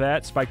 happy to have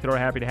that. Spike thrower,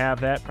 happy to have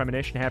that.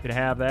 Premonition, happy to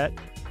have that.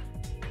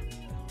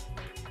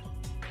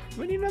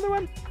 Do we need another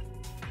one?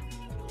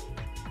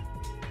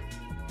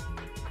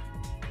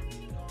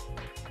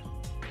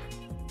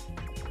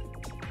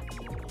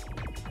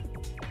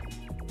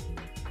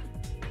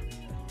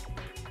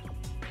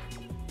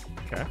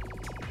 Okay.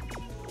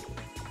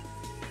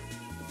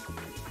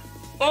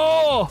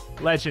 Oh,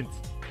 legend.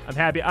 I'm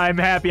happy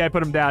I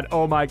put him down.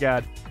 Oh my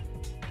god.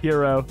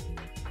 Hero.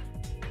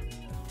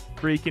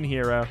 Freaking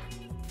hero.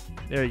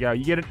 There you go.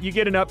 You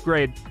get an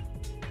upgrade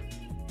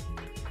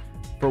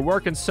for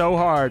working so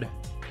hard.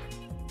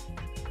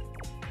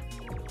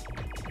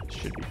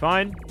 Should be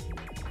fine.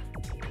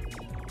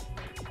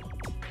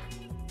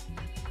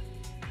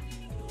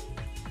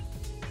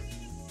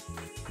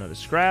 Another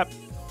scrap.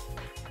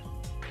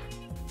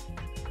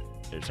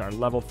 There's our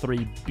level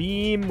 3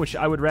 beam, which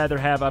I would rather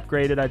have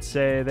upgraded, I'd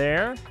say,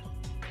 there.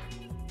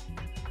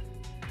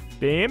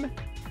 Beam.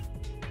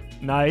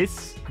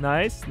 Nice,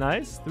 nice,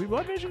 nice. Do we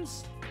blood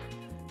visions?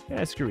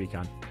 Yeah, screw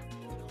recon.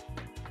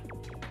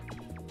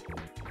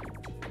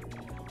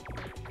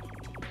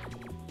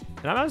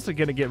 And I'm honestly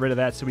going to get rid of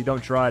that so we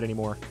don't draw it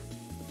anymore.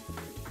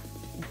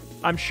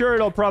 I'm sure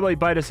it'll probably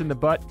bite us in the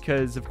butt,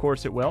 because of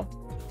course it will.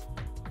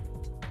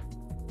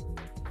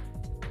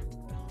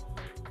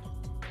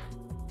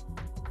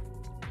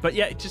 But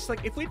yeah, just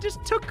like, if we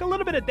just took a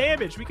little bit of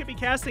damage, we could be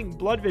casting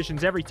blood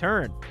visions every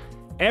turn.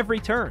 Every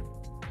turn.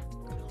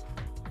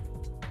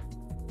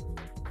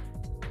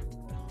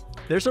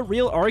 There's a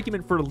real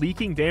argument for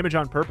leaking damage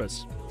on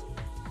purpose.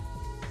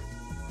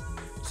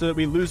 So that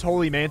we lose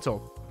Holy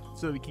Mantle.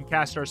 So that we can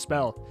cast our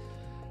spell.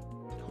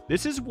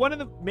 This is one of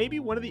the, maybe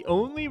one of the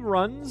only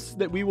runs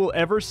that we will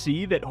ever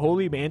see that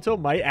Holy Mantle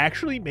might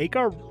actually make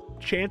our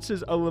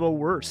chances a little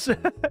worse.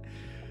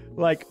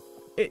 Like,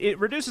 it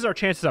reduces our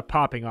chances of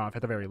popping off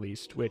at the very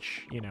least,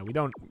 which, you know, we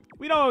don't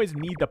always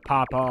need to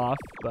pop off,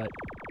 but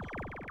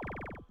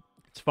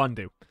it's fun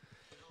to.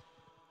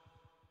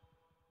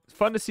 It's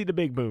fun to see the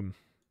big boom.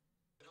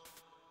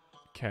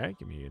 Okay,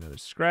 give me another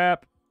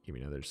scrap. Give me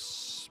another...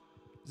 Is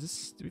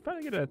this... Did we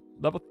finally get a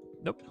level...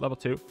 Nope, level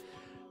 2.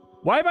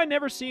 Why have I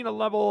never seen a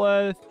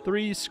level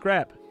 3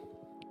 scrap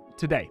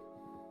today?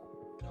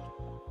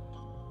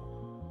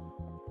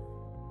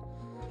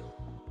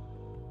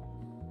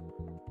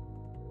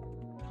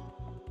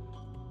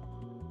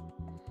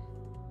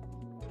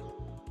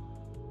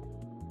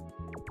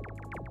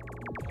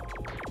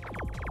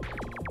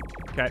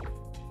 Okay.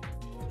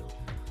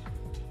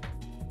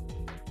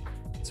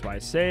 That's why I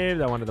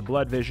saved. I wanted the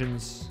blood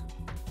visions.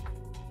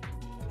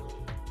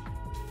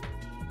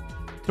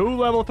 2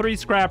 level 3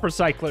 scrap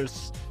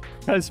recyclers.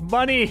 Because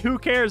money, who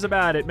cares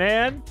about it,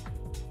 man?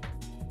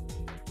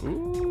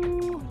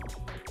 Ooh.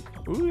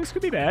 Ooh, this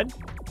could be bad.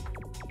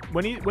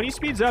 When he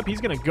speeds up,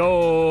 he's gonna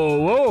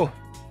go. Whoa.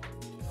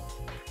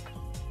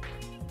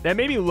 That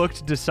maybe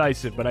looked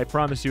decisive, but I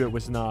promise you it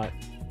was not.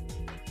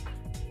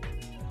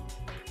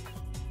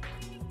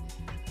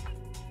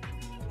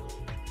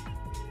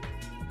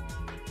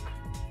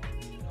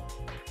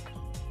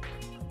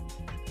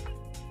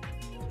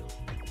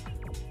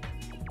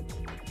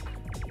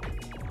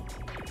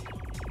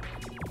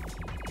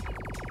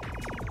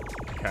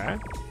 Okay.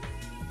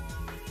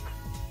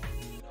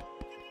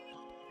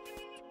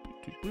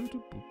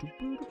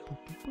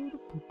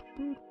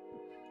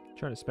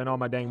 Trying to spend all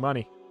my dang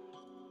money.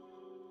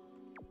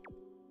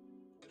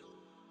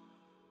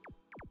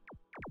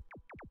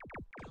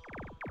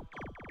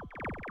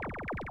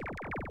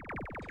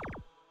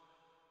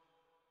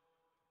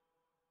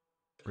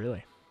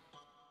 Really?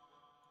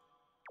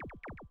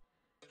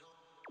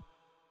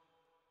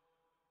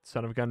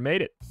 Son of a gun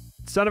made it.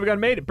 Son of a gun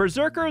made it.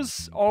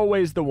 Berserkers,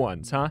 always the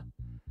ones, huh?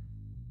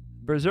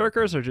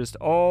 Berserkers are just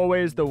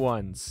always the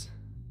ones.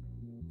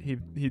 He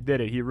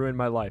did it. He ruined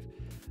my life.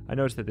 I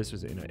noticed that this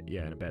was in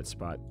a bad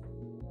spot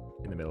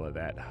in the middle of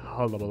that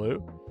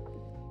hullabaloo.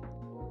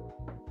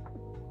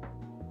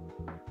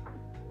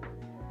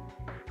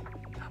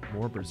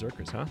 More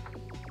berserkers, huh?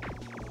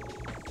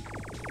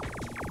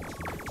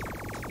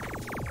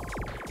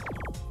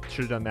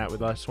 Should have done that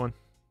with last one.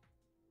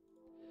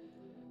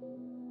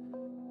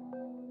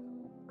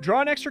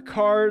 Draw an extra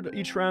card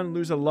each round and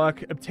lose a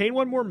luck. Obtain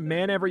 1 more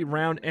mana every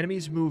round.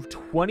 Enemies move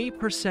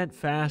 20%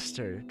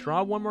 faster.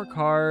 Draw 1 more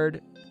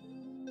card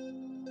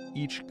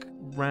each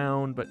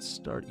round, but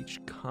start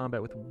each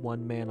combat with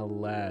 1 mana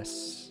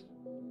less.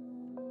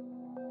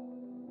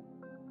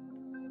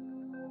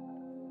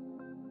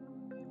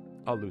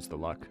 I'll lose the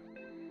luck.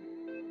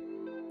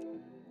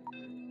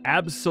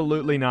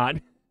 Absolutely not.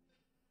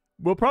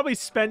 We'll probably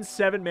spend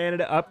 7 mana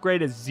to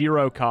upgrade a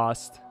 0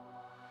 cost.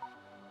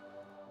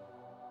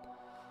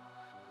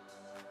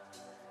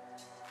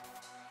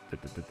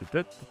 It's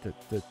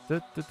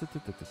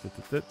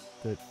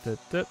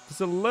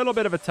a little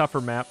bit of a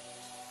tougher map.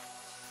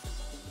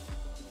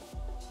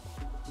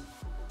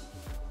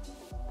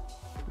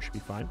 We should be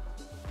fine.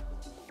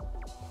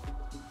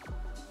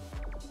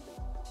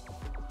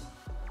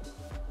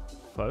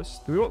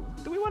 Close. Do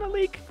we want to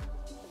leak?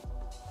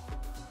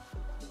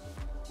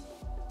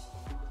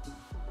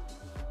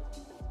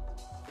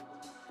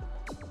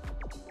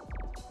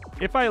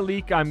 If I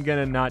leak, I'm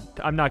not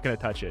gonna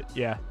touch it.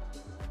 Yeah.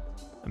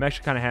 I'm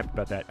actually kind of happy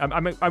about that.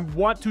 I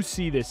want to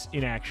see this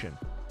in action.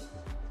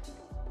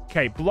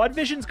 Okay, blood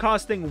vision's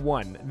costing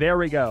 1. There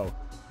we go.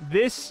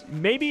 This,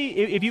 maybe,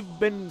 if you've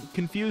been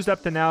confused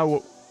up to now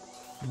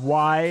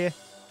why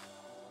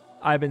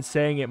I've been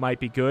saying it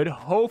might be good,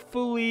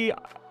 hopefully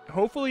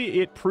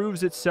it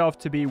proves itself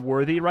to be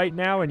worthy right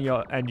now, and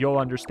you'll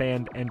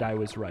understand, and I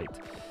was right.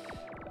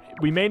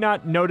 We may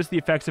not notice the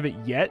effects of it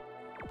yet,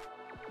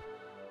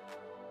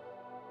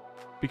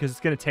 because it's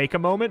going to take a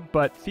moment,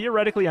 but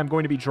theoretically I'm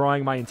going to be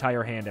drawing my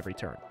entire hand every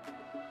turn.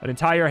 An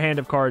entire hand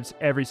of cards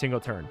every single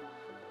turn.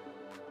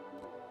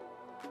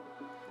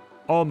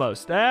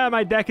 Almost.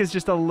 My deck is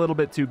just a little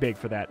bit too big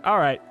for that. All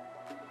right.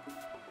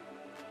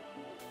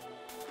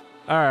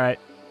 All right.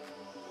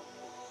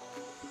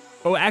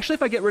 Oh, actually,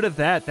 if I get rid of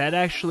that, that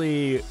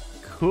actually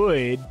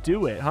could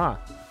do it, huh?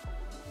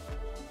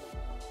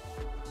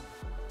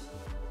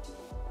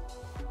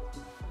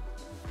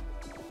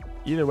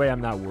 Either way, I'm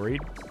not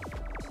worried.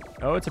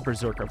 Oh, it's a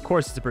Berserker. Of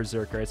course it's a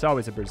Berserker. It's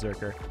always a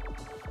Berserker.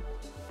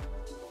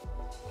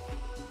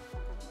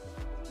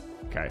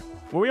 Okay.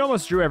 Well, we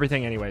almost drew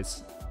everything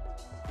anyways.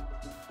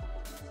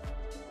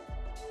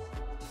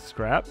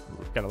 Scrap.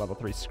 We've got a level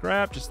 3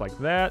 scrap, just like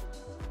that.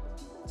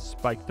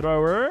 Spike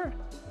thrower.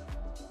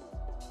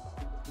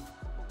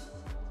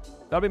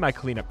 That'll be my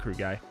cleanup crew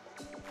guy.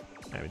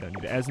 Now we don't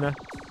need Esna.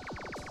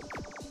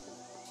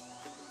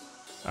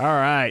 All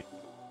right.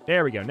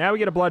 There we go. Now we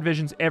get a Blood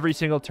Visions every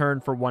single turn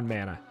for 1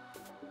 mana.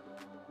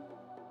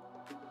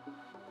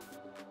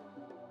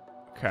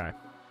 Okay.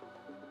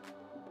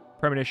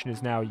 Premonition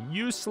is now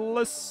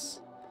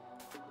useless.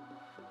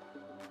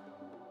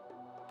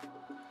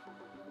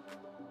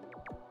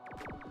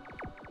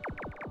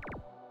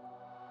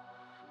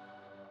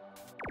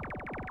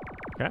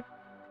 Okay.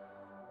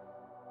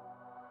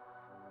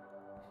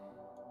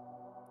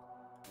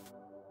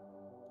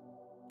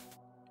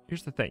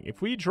 Here's the thing.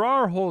 If we draw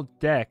our whole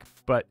deck,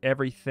 but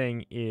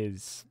everything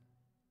is...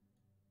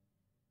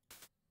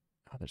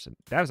 Oh,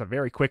 that was a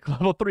very quick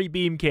level 3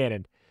 beam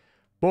cannon.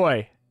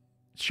 Boy,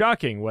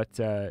 shocking what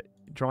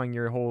drawing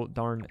your whole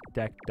darn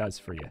deck does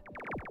for you.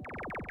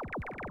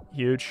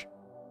 Huge.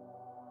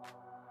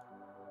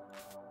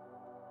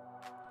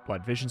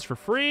 Blood Visions for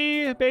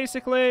free,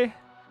 basically.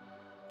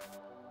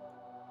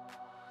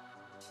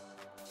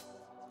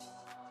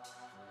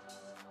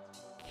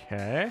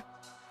 Okay.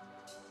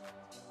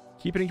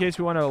 Keep it in case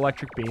we want to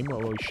Electric Beam.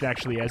 Well, we should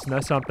actually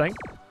Esna something.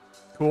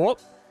 Cool.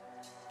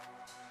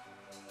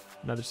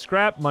 Another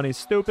scrap. Money's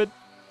stupid.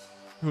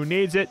 Who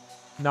needs it?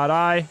 Not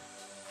I.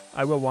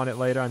 I will want it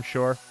later, I'm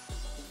sure.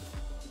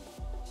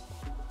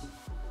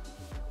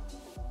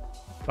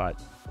 But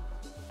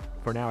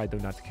for now, I do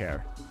not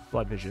care.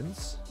 Blood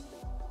Visions.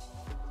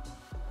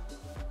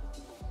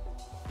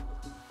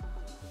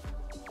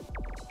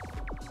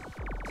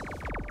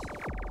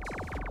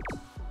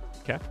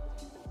 Okay.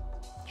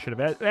 Should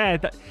have...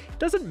 it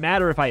doesn't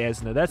matter if I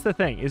Esna. That's the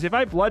thing. Is if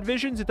I Blood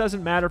Visions, it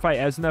doesn't matter if I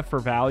Esna for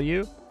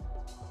value.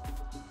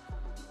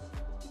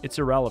 It's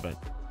irrelevant.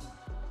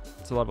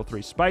 It's a level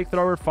 3 Spike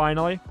Thrower,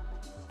 finally.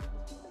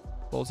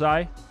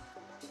 Bullseye.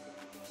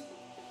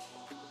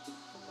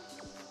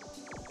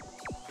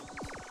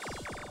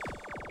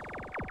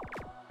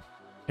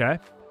 Okay.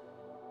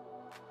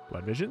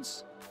 Blood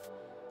Visions.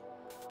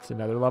 It's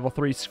another level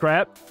 3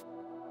 scrap.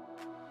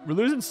 We're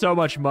losing so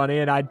much money,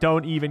 and I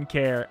don't even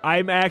care.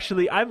 I'm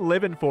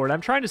living for it.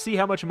 I'm trying to see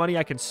how much money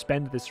I can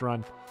spend this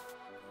run.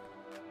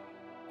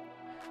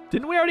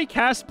 Didn't we already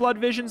cast Blood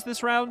Visions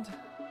this round?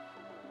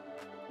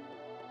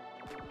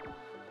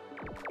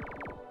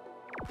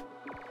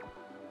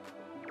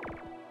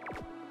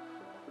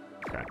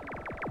 Okay.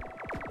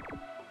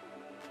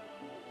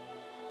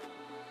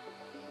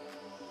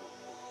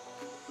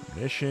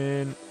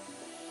 Mission.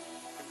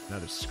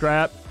 Another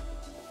scrap.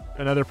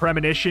 Another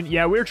Premonition.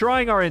 Yeah, we're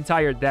drawing our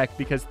entire deck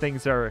because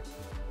things are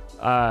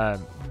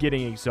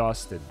getting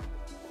exhausted.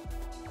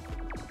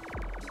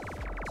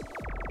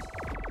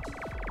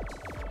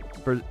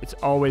 It's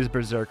always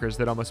Berserkers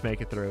that almost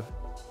make it through.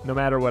 No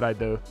matter what I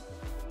do.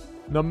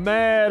 No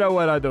matter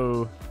what I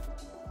do.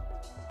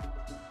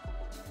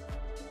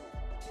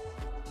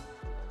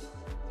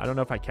 I don't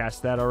know if I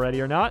cast that already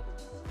or not.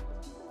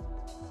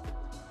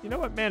 You know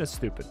what? Man is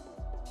stupid.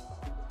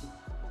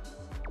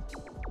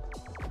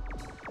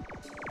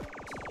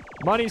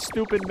 Money's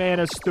stupid,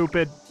 mana's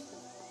stupid.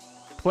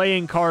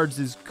 Playing cards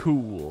is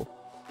cool.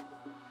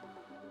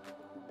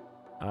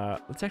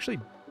 Let's actually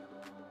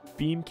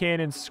Beam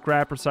Cannon,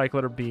 Scrap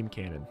Recycler, Beam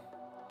Cannon.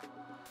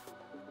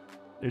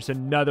 There's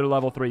another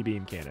level 3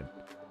 Beam Cannon.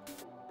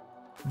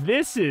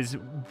 This is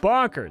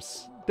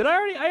bonkers. Did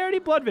I already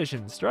Blood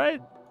Visions,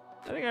 right?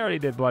 I think I already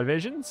did Blood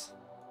Visions.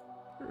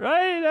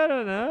 Right? I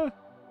don't know.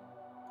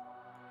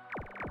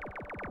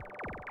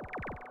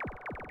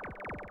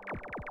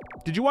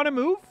 Did you want to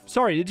move?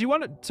 Sorry, did you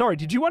want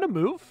to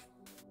move?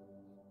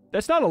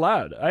 That's not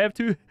allowed. I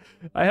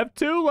have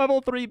two level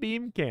 3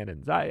 beam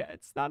cannons.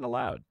 It's not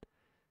allowed.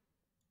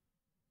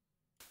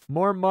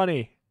 More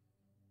money.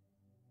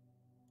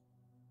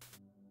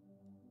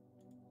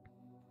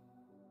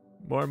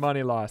 More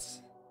money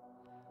loss.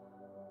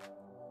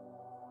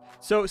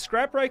 So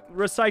Scrap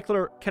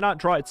Recycler cannot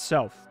draw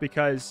itself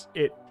because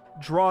it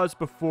draws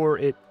before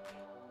it...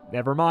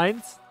 Never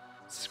mind.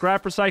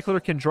 Scrap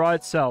Recycler can draw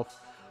itself.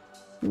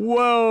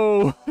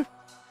 Whoa!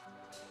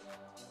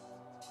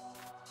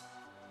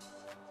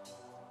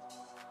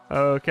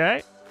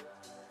 Okay.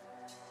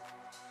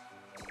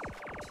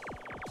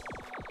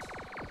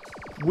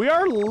 We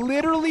are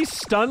literally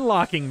stun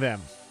locking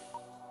them.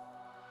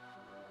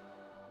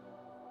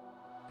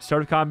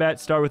 Start of combat,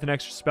 start with an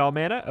extra spell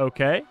mana.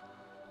 Okay.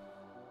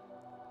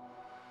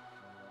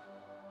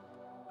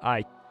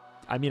 I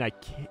mean, I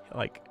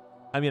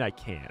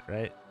can't,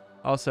 right?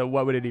 Also,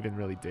 what would it even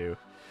really do?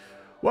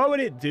 What would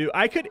it do?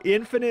 I could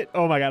infinite...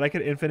 Oh my god, I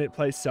could infinite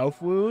play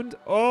Self-Wound.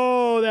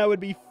 Oh, that would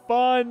be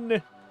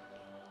fun.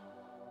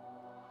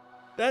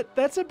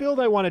 That's a build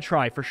I want to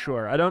try for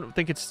sure. I don't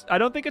think it's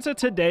a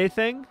today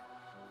thing.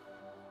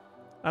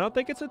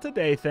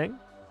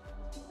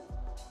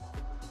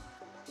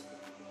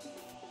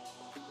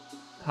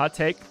 Hot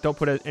take, don't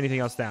put anything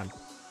else down.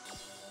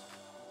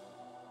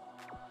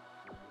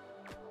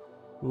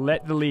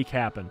 Let the leak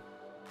happen.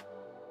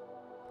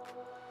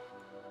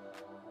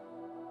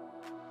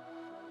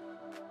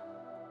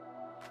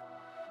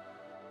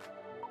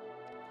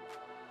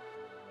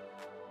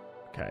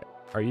 Okay,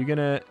 are you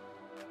gonna...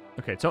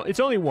 Okay, it's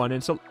only one,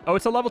 and so... Oh,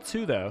 it's a level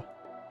 2, though.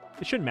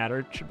 It shouldn't matter.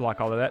 It should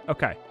block all of that.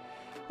 Okay.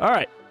 All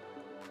right.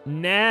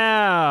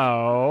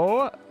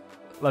 Now,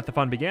 let the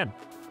fun begin.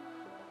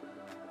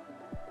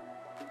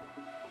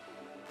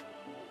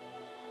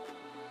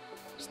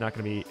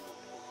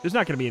 There's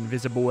not gonna be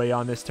Invisible Way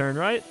on this turn,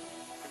 right?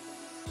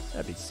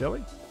 That'd be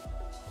silly.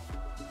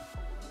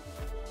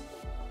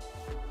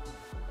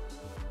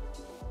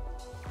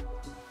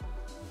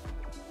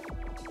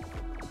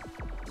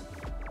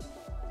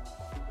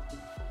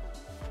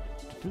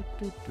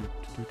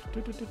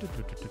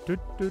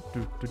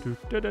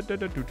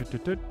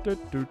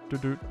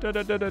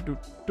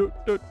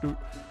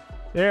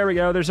 There we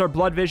go. There's our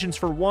Blood Visions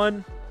for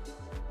 1.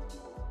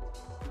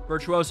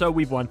 Virtuoso,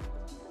 we've won.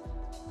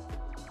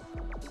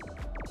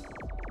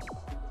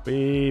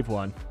 We've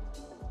won.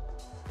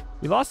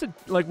 We lost it.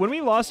 Like, when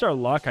we lost our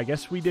luck, I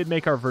guess we did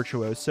make our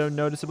Virtuoso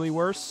noticeably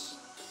worse.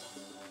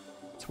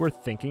 It's worth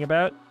thinking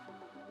about.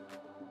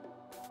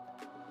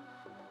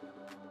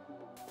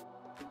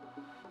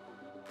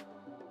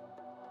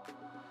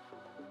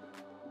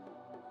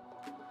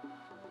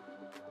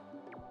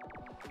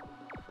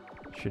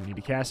 Shouldn't need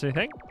to cast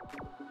anything.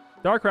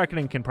 Dark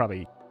Reckoning can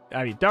probably...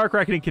 I mean, Dark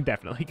Reckoning can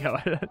definitely go.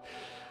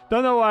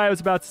 Don't know why I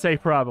was about to say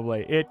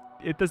probably.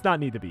 It does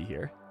not need to be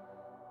here.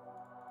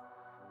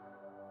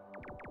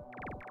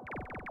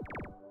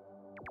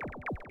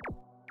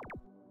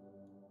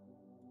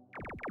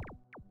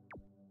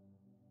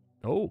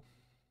 Oh.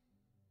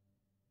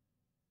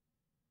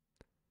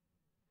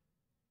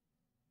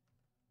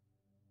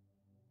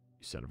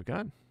 You son of a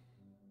gun.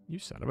 You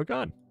son of a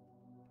gun.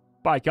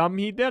 By gum,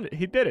 he did it.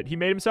 He did it. He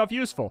made himself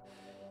useful.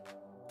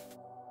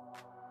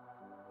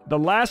 The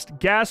last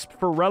gasp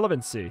for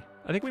relevancy.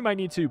 I think we might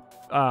need to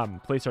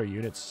place our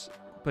units,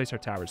 place our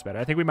towers better.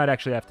 I think we might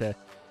actually have to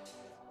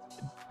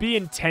be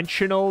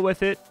intentional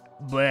with it.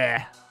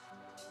 Bleh.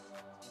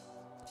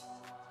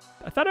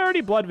 I thought I already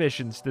Blood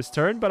Visions this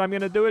turn, but I'm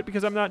going to do it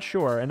because I'm not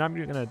sure. And I'm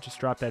going to just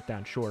drop that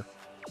down. Sure.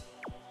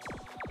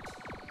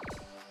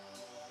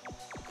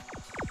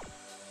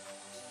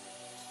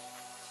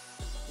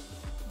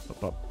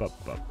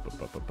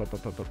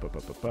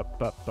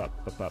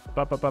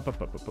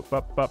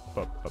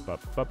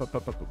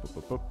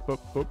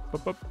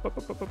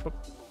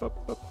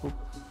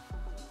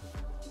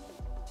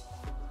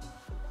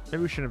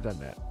 Maybe we shouldn't have done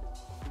that.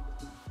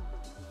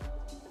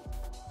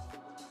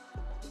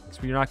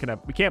 Because we're not gonna...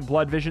 We can't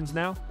Blood Visions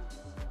now.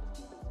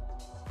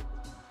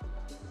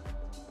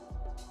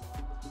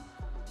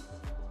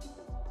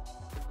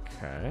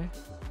 Okay.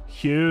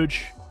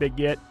 Huge. Big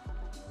get.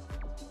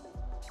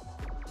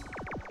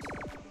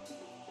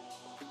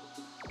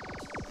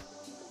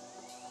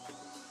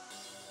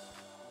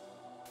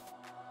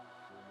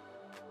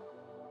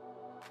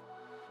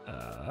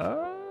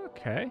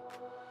 Okay.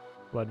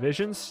 Blood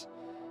Visions.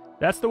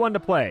 That's the one to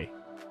play.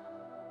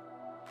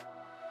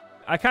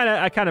 I kind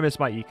of miss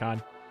my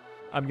econ.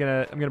 I'm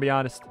gonna be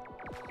honest.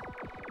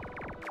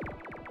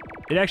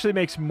 It actually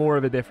makes more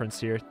of a difference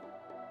here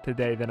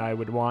today than I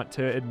would want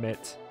to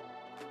admit.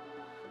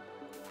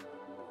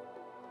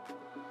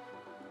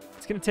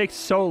 It's gonna take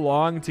so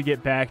long to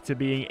get back to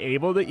being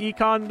able to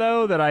econ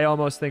though that I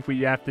almost think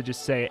we have to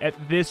just say at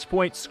this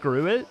point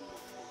screw it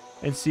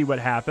and see what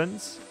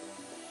happens.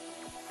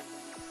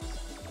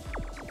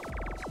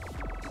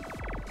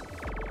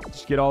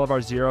 Just get all of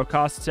our 0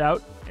 costs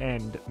out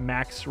and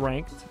max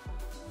ranked.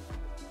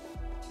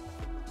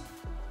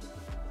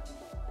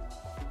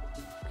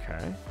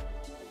 Okay.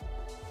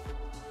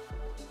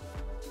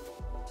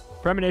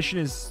 Premonition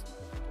is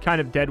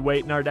kind of dead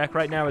weight in our deck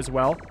right now as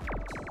well.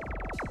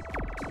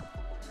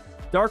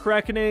 Dark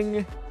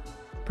Reckoning,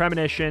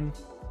 Premonition,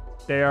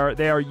 they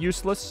are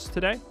useless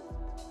today.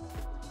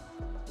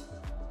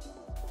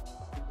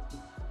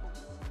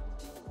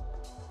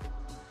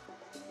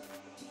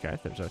 Okay,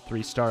 there's our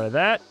 3-star of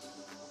that.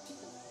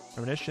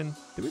 Premonition.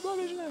 Did we blow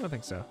vision? I don't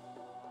think so.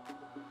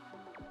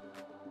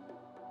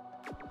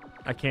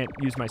 I can't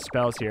use my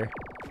spells here.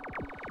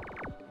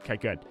 Okay,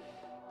 good.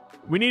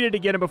 We needed to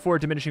get him before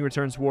Diminishing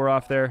Returns wore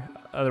off there.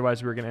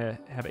 Otherwise, we were going to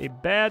have a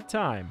bad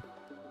time.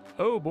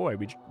 Oh, boy.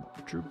 We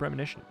drew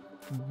Premonition.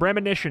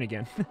 Premonition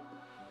again.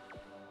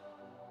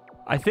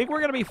 I think we're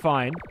going to be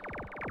fine.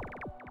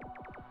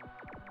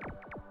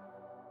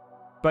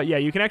 But yeah,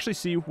 you can actually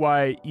see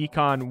why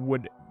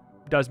Econ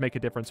does make a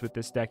difference with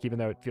this deck, even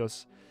though it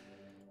feels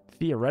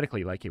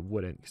theoretically like it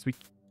wouldn't, because we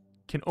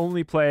can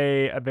only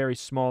play a very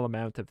small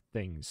amount of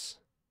things.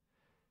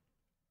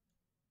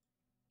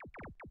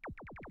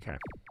 Okay.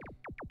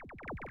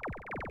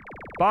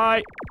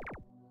 Bye.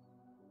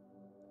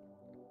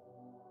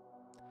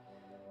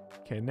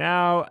 Okay,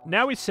 now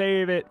we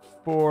save it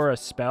for a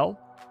spell.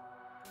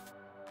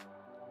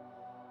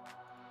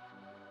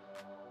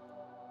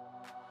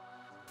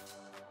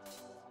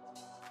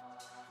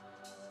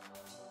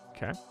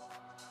 Okay.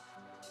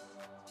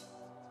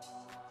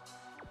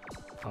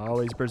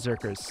 Always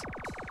berserkers.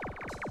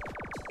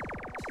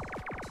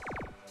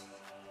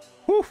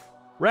 Whew!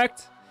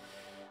 Wrecked.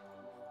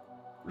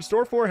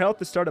 Restore 4 health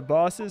to start at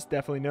bosses.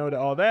 Definitely no to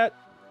all that.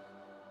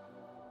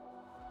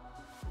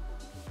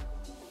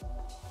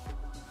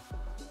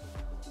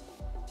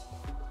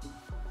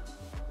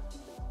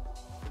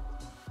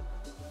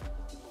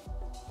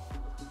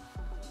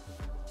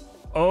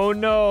 Oh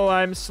no,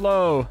 I'm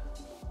slow.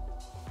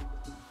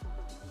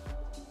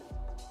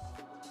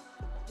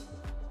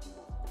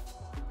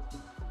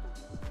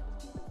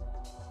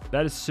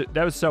 That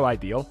was so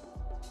ideal.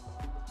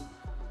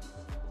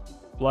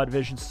 Blood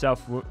vision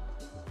self.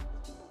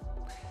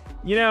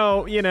 You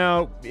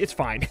know, it's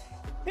fine.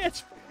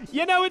 It's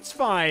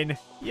fine.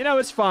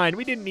 It's fine.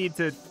 We didn't need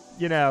to,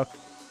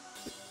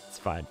 it's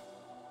fine.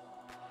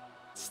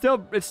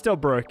 It's still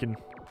broken.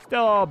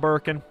 Still all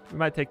broken. We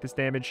might take this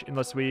damage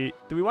unless do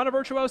we want a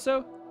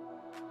Virtuoso?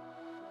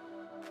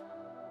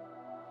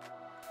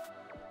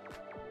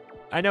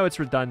 I know it's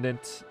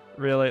redundant,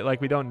 really.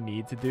 Like, we don't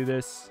need to do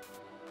this.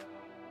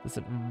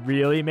 Doesn't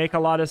really make a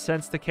lot of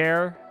sense to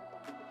care.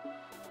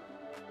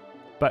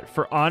 But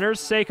for honor's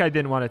sake, I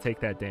didn't want to take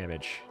that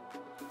damage.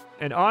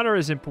 And honor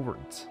is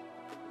important.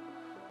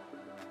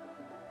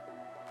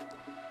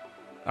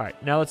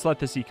 Alright, now let's let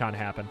this econ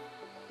happen.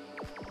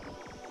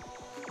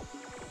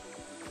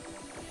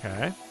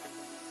 Okay.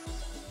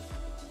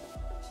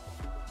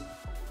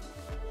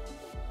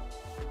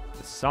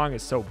 This song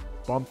is so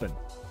bumping.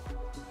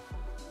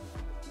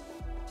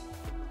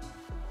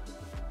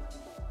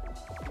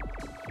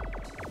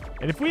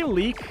 And if we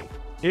leak,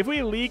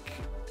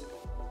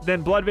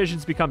 then Blood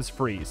Visions becomes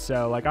freeze.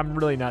 So, like, I'm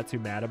really not too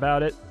mad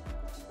about it.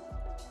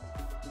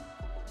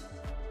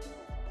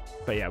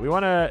 But yeah, we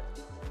want to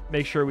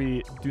make sure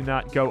we do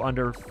not go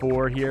under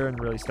 4 here and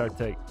really start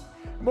to...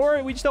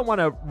 We just don't want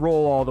to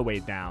roll all the way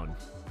down.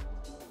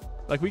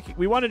 Like,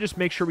 we want to just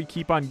make sure we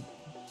keep on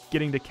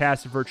getting to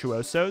cast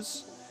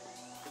Virtuosos.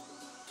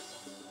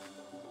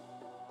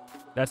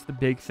 That's the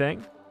big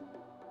thing.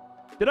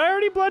 Did I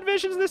already Blood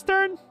Visions this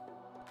turn?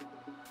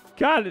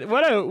 God,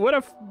 what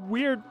a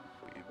weird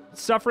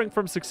suffering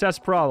from success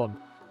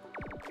problem.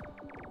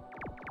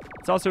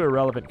 It's also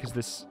irrelevant because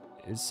this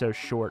is so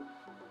short.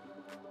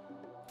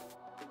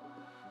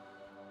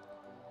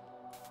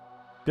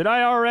 Did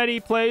I already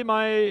play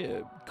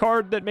my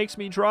card that makes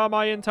me draw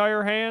my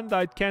entire hand?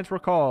 I can't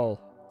recall.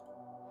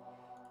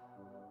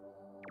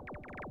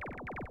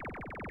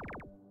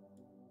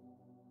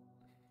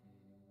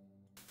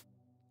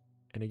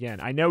 And again,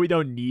 I know we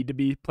don't need to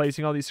be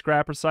placing all these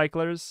scrap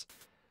recyclers,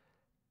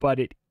 but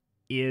it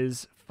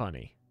is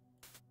funny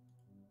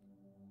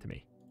to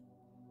me.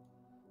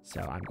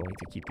 So I'm going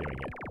to keep doing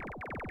it.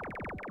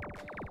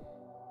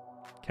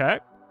 Okay.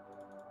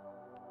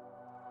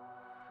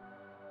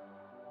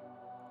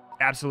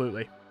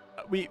 Absolutely.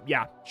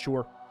 Yeah,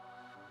 sure.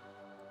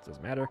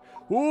 Doesn't matter.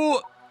 Ooh!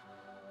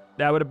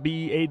 That would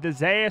be a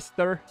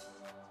disaster.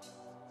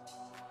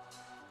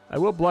 I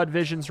will Blood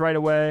Visions right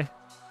away.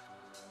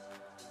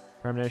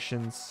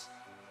 Premonitions.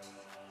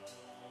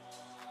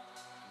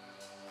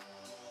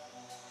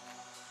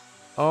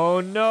 Oh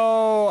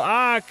no!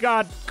 Ah,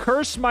 God!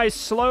 Curse my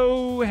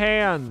slow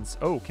hands!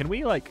 Oh, can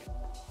we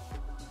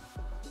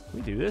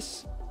do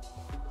this?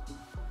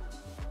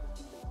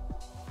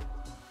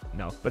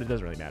 No, but it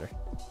doesn't really matter.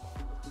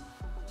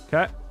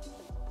 Okay.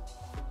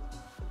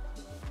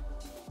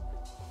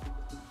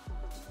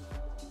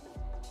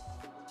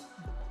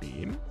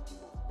 Beam.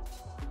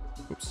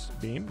 Oops,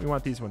 beam. We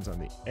want these ones on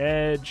the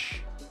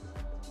edge.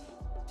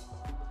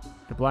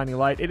 The blinding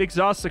light. It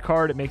exhausts the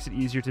card. It makes it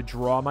easier to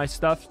draw my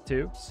stuff,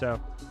 too. So.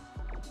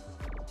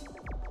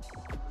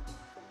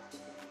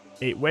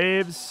 8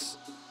 waves.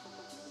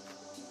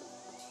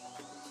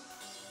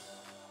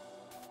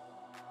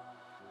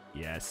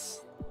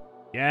 Yes.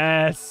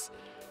 Yes.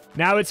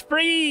 Now it's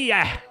free.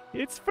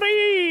 It's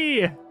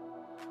free.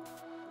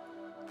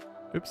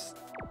 Oops.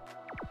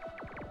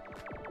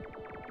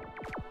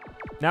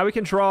 Now we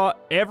can draw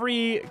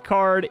every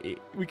card.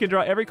 We can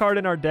draw every card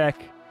in our deck.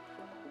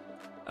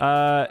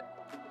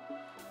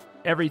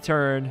 Every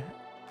turn,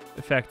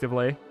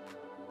 effectively.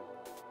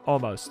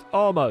 Almost.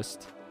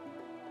 Almost.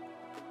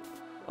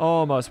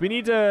 Almost. We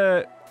need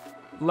to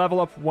level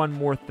up one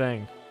more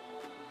thing.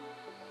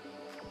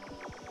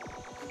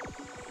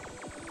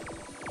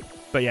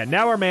 But yeah,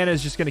 now our mana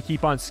is just going to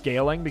keep on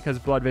scaling because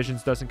Blood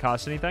Visions doesn't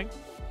cost anything.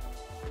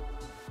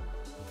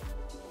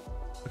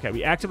 Okay,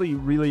 we actively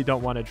really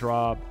don't want to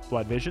draw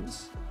Blood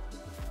Visions.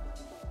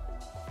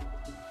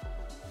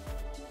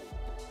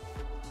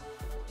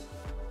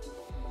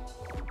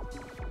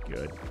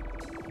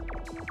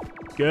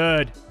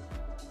 Good.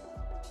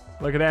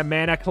 Look at that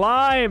mana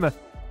climb.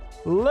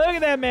 Look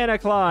at that mana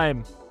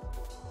climb.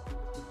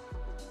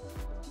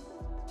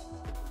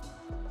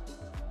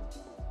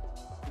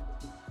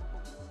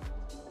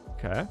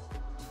 Okay.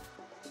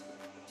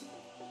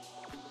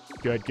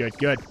 Good, good,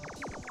 good.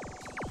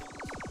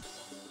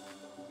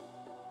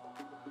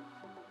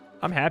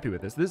 I'm happy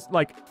with this. This,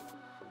 like,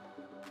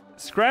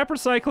 Scrap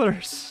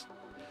Recyclers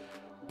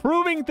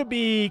proving to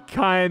be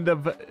kind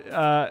of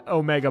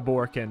Omega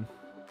Borkin.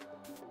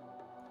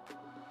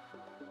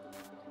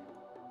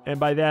 And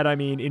by that, I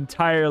mean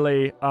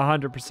entirely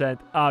 100%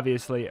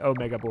 obviously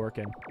Omega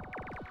Borkin.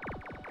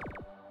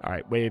 All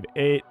right, wave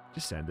 8.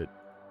 Just send it.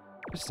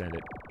 Just send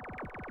it.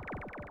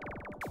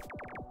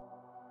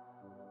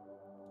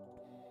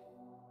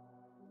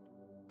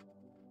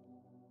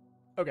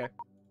 Okay.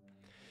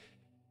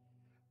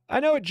 I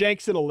know it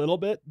janks it a little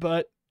bit,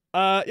 but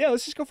yeah,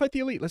 let's just go fight the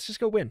elite. Let's just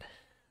go win.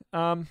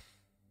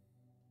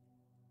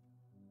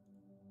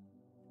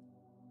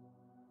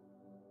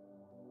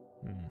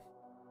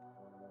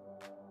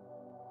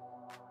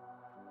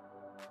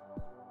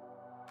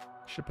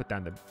 Should put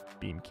down the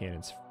beam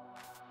cannons.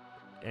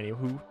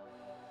 Anywho,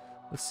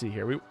 let's see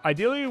here.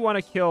 Ideally we want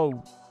to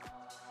kill.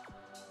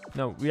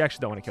 No, we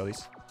actually don't want to kill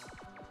these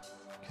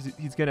because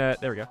he's gonna.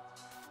 There we go.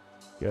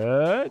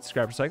 Good.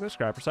 Scrap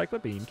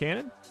recycler, beam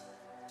cannon.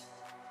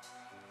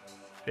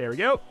 There we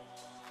go.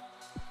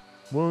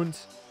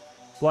 Wounds,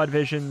 blood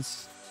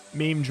visions,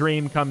 meme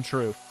dream come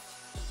true.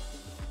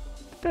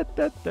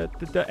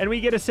 And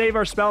we get to save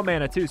our spell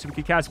mana too, so we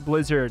can cast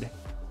Blizzard.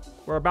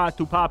 We're about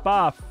to pop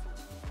off.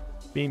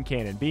 Beam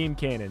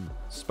cannon,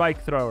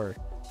 spike thrower,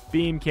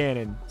 beam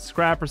cannon,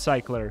 scrap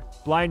recycler,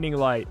 blinding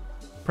light,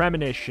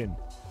 premonition,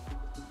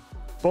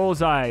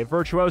 bullseye,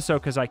 virtuoso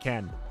because I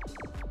can.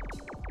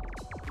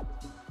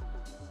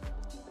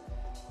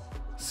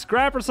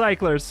 Scrap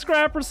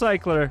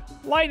recycler,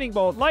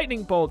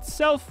 lightning bolt,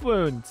 self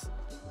wound,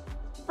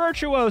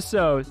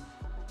 virtuoso,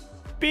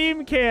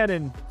 beam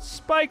cannon,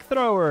 spike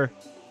thrower.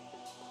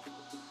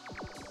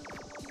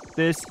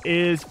 This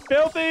is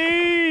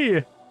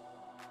filthy.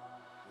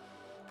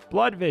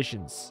 Blood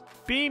visions,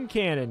 beam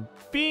cannon,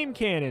 beam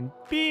cannon,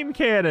 beam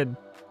cannon.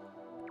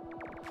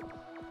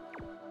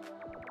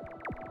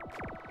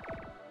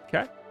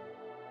 Okay.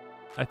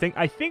 I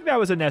think that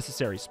was a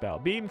necessary spell.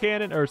 Beam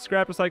cannon, or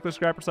scrap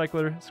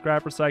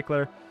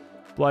recycler,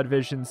 blood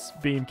visions,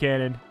 beam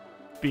cannon,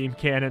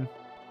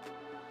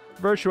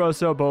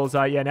 virtuoso,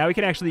 bullseye. Yeah, now we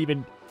can actually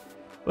even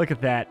look at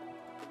that.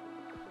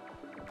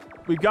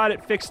 We've got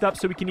it fixed up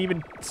so we can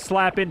even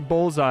slap in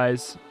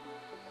bullseyes.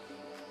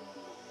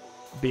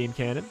 Beam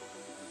cannon,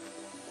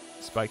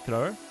 spike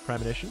thrower,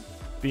 premonition,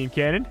 beam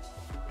cannon.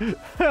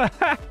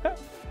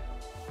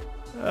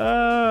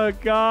 Oh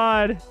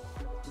God.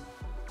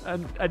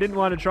 I didn't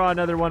want to draw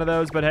another one of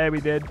those, but hey,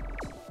 we did.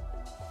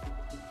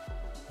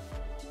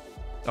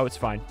 Oh, it's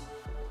fine.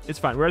 It's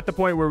fine. We're at the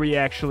point where we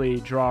actually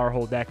draw our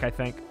whole deck, I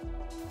think.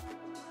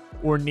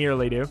 Or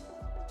nearly do.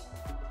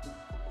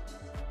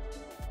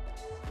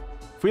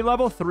 If we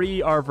level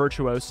 3 our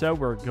Virtuoso,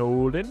 we're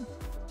golden.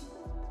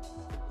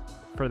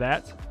 For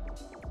that.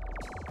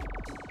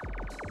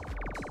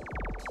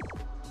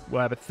 We'll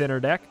have a thinner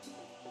deck.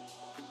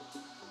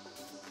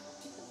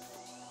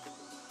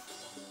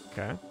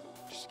 Okay.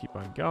 Keep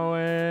on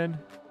going.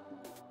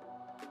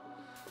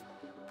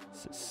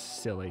 This is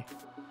silly.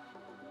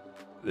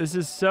 This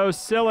is so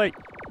silly.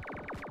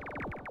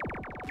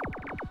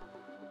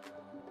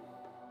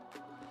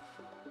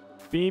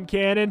 Beam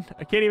cannon.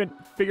 I can't even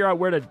figure out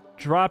where to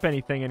drop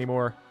anything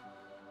anymore.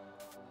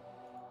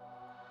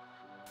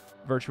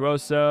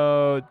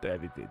 Virtuoso.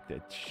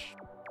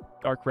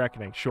 Dark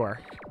Reckoning.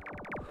 Sure.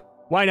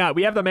 Why not?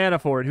 We have the mana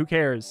for it. Who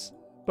cares?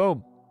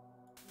 Boom.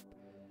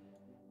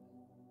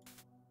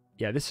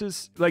 Yeah, this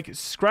is, like,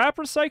 Scrap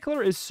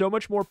Recycler is so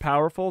much more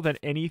powerful than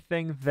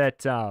anything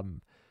that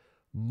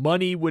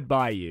money would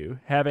buy you.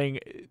 Having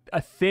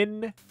a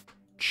thin,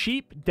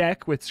 cheap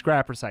deck with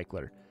Scrap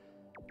Recycler.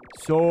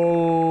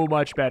 So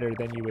much better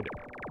than you would,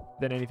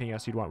 than anything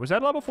else you'd want. Was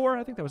that a level 4?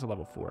 I think that was a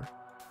level 4.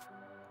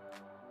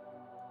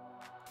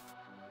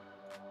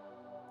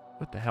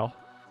 What the hell?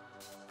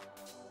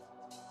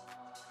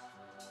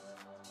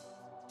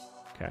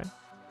 Okay.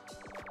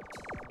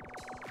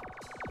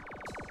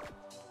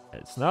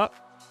 It's not.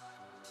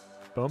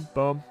 Boom,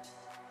 boom.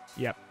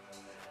 Yep.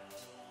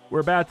 We're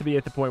about to be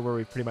at the point where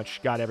we've pretty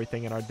much got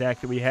everything in our deck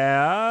that we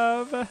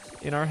have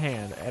in our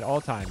hand at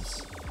all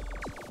times.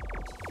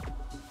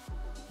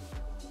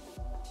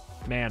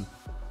 Man.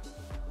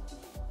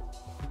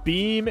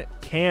 Beam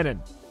cannon.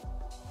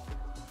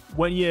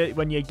 When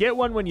you get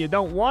one when you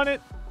don't want it,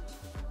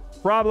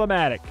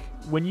 problematic.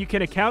 When you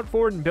can account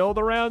for it and build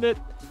around it,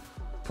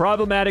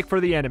 problematic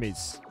for the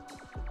enemies.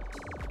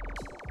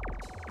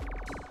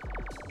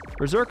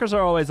 Berserkers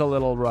are always a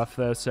little rough,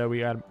 though, so we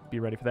gotta be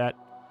ready for that.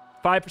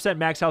 5%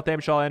 max health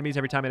damage to all enemies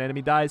every time an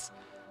enemy dies.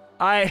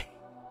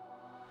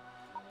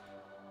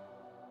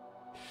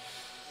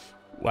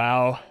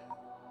 Wow.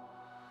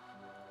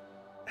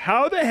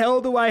 How the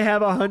hell do I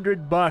have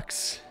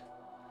 $100?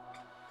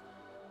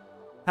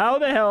 How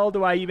the hell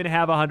do I even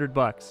have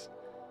 $100?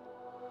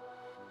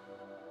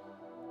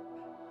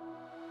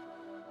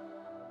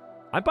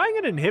 I'm buying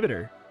an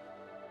inhibitor.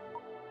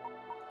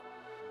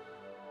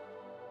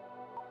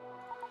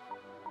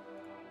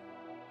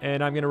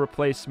 And I'm going to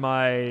replace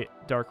my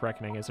Dark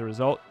Reckoning as a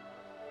result.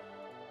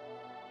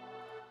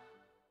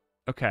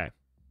 Okay.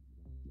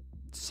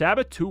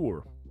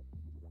 Saboteur.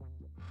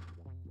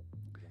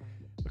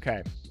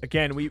 Okay.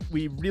 Again,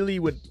 we really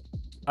would...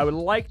 I would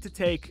like to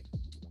take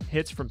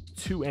hits from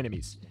 2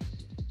 enemies.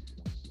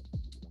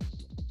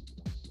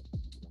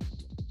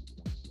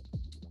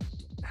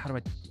 How do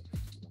I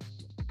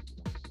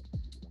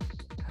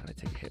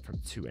take a hit from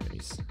 2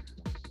 enemies?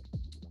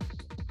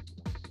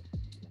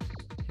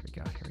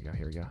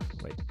 Here we go.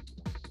 Wait.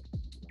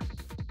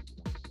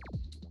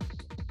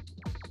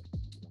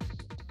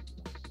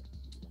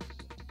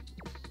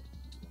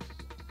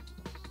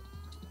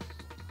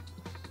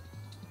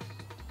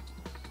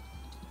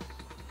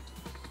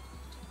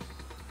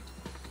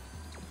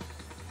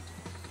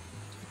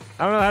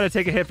 I don't know how to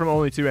take a hit from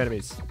only 2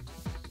 enemies.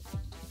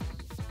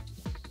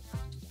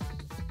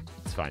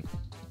 It's fine.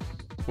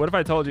 What if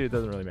I told you it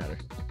doesn't really matter?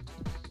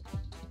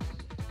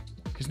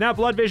 Because now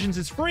Blood Visions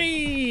is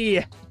free!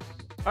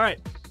 Alright.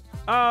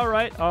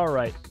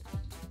 Alright.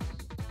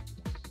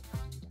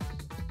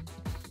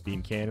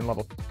 Beam Cannon,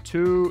 level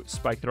 2.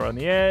 Spike Thrower on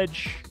the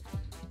edge.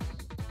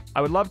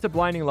 I would love to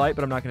Blinding Light,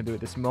 but I'm not going to do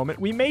it this moment.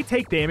 We may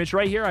take damage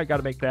right here. I got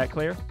to make that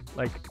clear.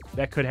 Like,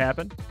 that could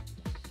happen.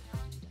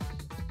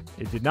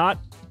 It did not.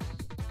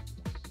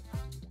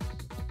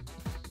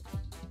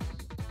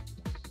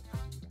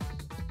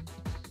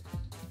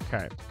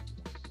 Okay.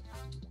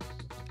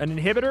 An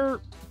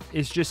inhibitor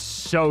is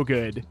just so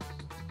good.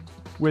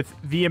 With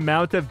the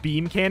amount of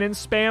beam cannon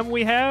spam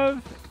we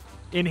have,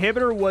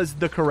 inhibitor was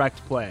the correct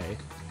play.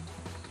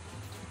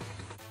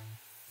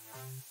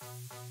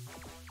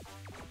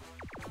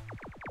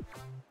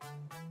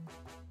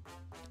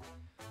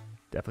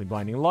 Definitely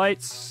Blinding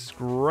Lights.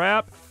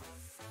 Scrap.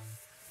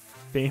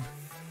 Beam.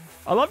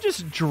 I love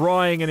just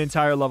drawing an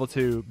entire level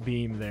 2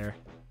 beam there.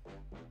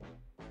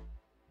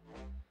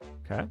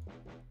 Okay.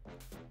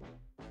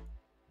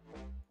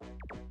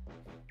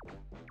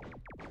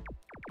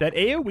 That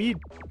AoE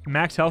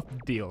max health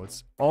deal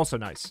is also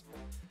nice.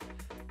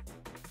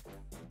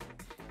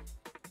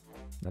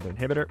 Another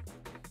inhibitor.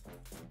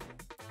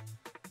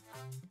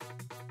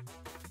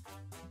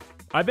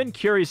 I've been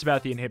curious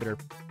about the inhibitor.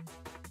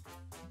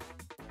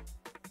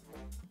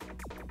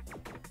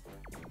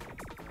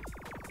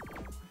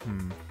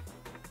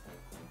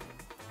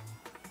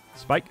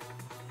 Spike.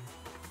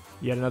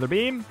 Yet another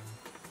beam.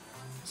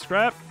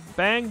 Scrap.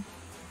 Bang.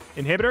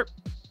 Inhibitor.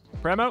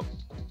 Premo.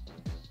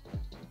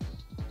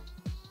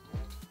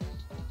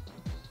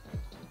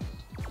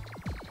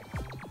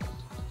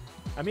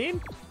 I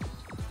mean,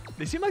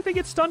 they seem like they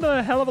get stunned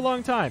a hell of a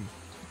long time.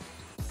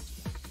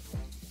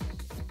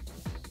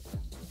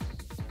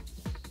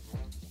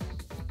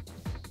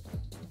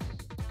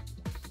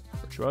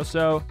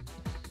 Virtuoso.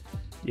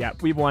 Yeah,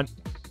 we've won.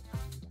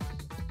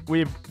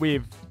 We've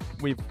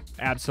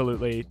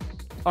absolutely,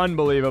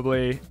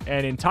 unbelievably,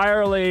 and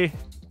entirely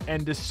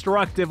and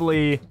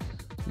destructively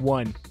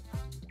won.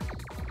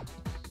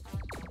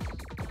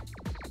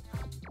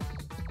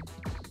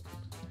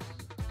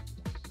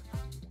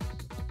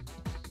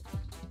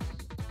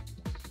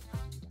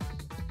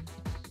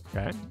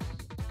 Okay.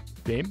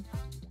 Beam.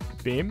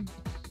 Beam.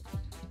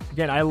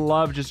 Again, I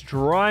love just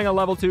drawing a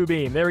level 2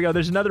 beam. There we go.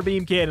 There's another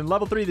beam cannon.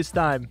 Level 3 this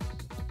time.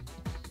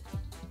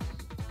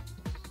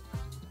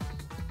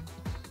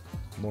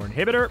 More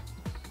inhibitor.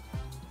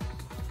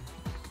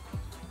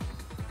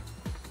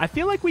 I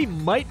feel like we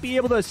might be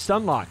able to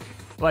stunlock.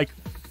 Like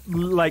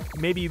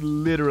maybe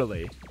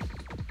literally.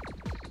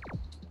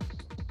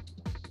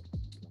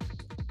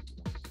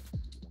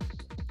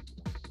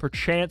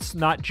 Perchance,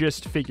 not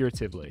just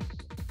figuratively.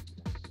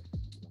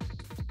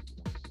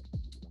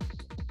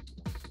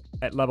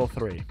 At level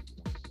 3.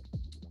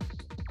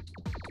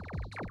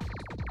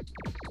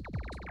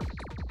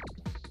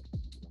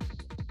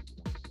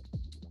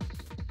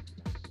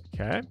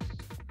 Okay.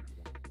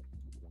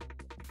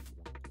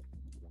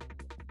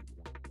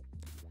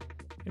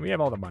 And we have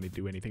all the money to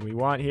do anything we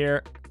want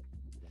here.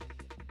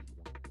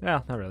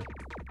 Well, not really.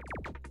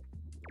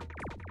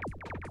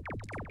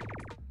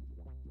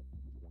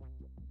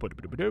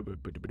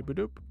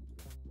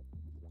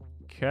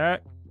 Okay.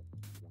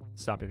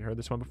 Stop if you heard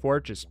this one before.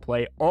 Just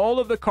play all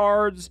of the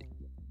cards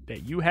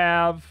that you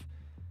have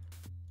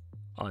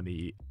on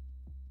the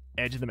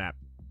edge of the map.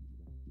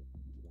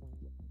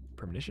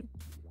 Premonition.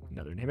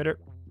 Another inhibitor.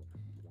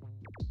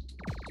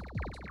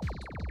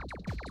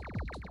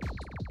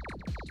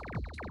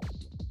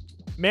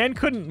 Man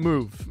couldn't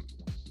move.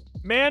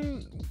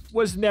 Man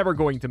was never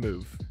going to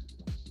move.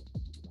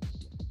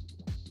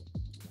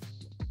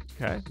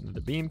 Okay.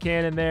 Another beam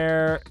cannon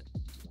there.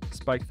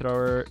 Spike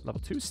thrower.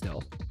 Level 2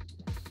 still.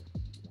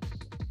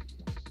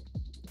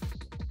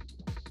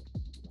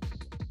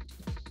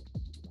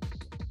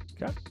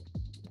 Okay.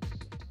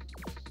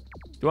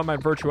 you want my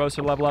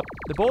Virtuoso level up?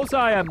 The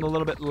Bullseye I'm a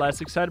little bit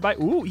less excited by.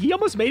 Ooh, he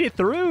almost made it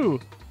through.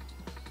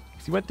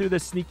 He went through the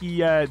sneaky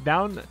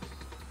down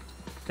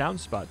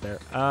spot there.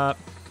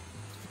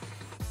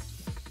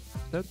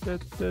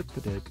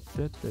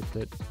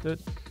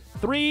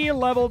 3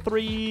 level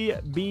 3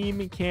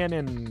 beam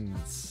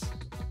cannons.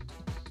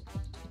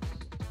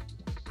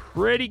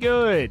 Pretty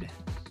good.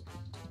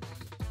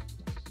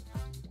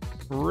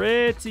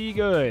 Pretty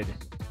good.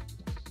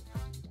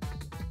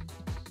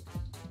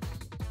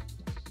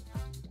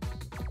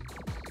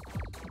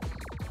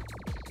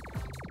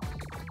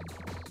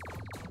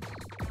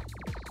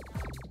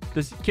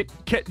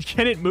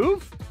 Can it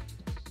move?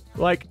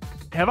 Like,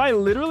 have I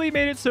literally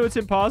made it so it's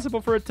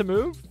impossible for it to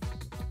move?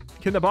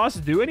 Can the boss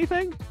do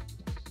anything?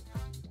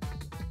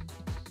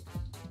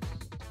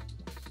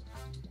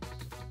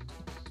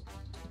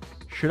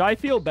 Should I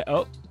feel bad?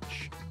 Oh,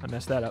 I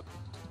messed that up.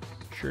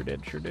 Sure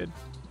did, sure did.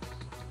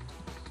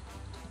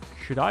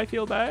 Should I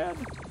feel bad?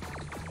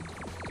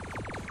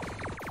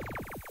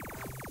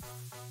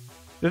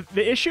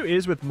 The issue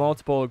is with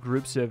multiple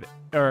groups of,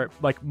 or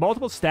like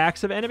multiple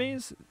stacks of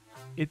enemies,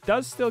 it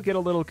does still get a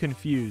little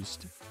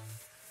confused.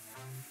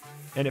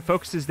 And it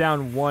focuses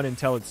down one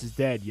until it's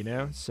dead, you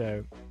know?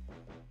 So,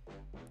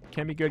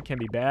 can be good, can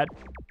be bad.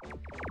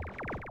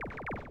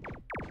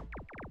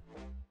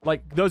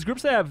 Like, those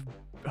groups that have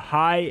a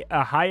high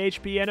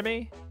HP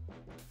enemy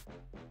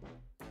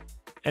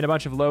and a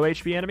bunch of low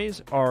HP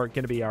enemies are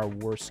going to be our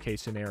worst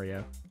case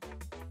scenario.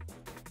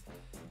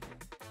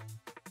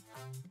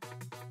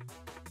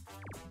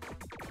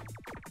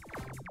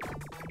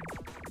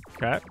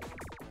 Okay.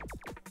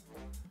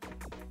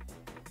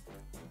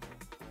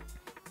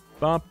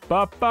 Bump,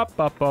 bump, bump,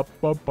 bump, bump,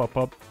 bump, bump,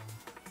 bump.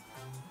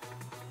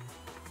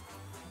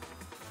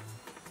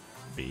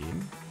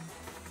 Beam.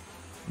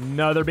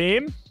 Another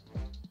beam.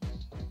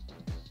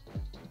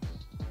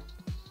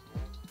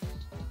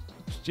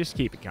 Just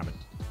keep it coming.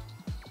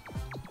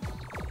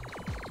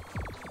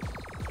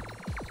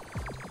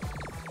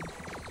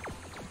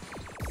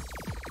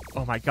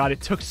 Oh my god,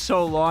 it took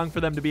so long for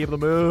them to be able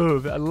to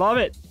move. I love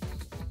it.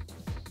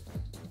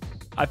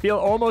 I feel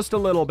almost a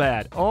little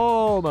bad.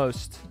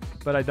 Almost.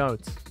 But I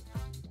don't.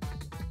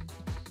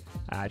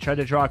 I tried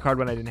to draw a card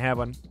when I didn't have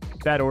one.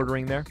 Bad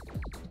ordering there.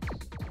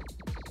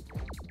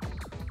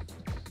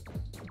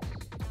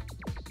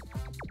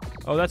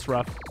 Oh, that's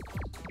rough.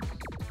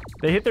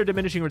 They hit their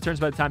diminishing returns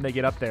by the time they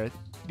get up there.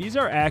 These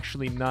are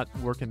actually not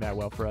working that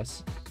well for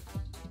us.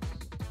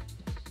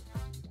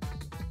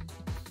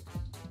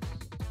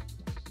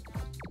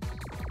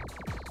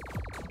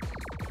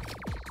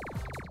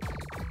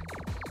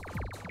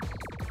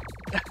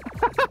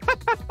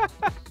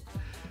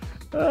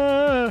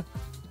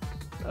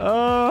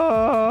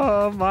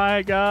 Oh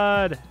my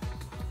god.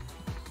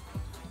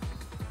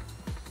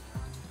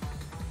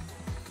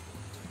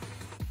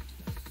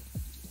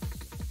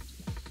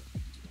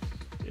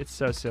 It's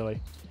so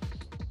silly.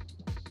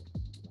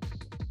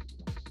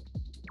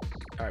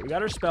 Alright, we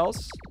got our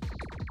spells.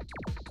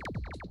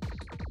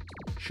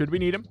 Should we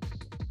need them?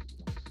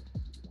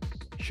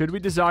 Should we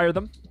desire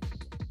them?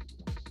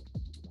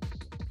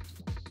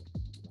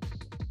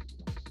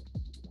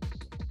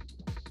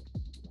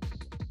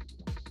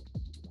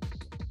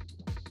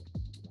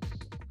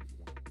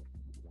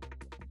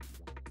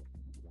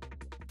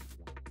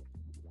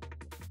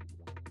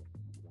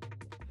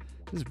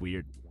 This is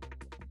weird.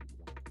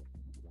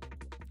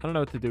 I don't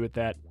know what to do with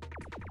that.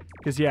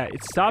 Because, yeah,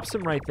 it stops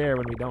them right there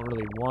when we don't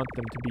really want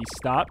them to be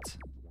stopped.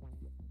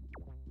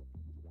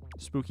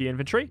 Spooky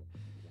infantry.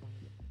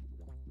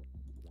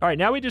 Alright,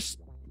 now we just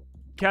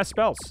cast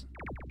spells.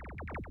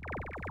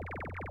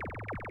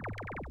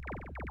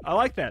 I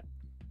like that.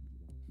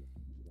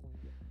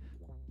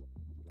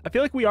 I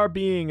feel like we are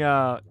being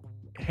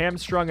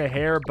hamstrung a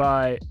hair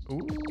by...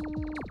 Ooh.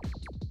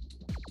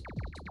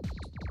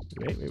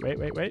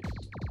 Wait.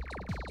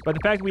 But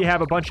the fact that we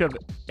have a bunch of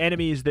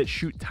enemies that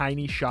shoot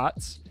tiny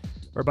shots,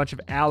 or a bunch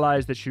of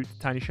allies that shoot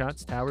tiny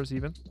shots, towers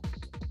even.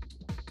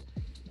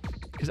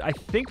 Because I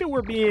think that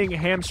we're being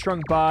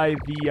hamstrung by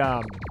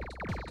the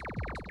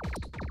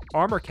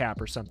armor cap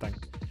or something.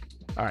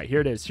 All right,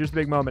 here it is. Here's the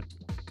big moment.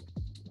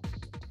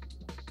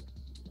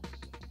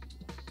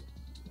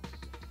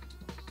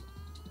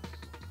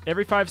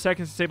 Every 5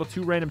 seconds, disable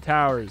 2 random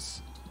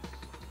towers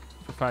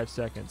for 5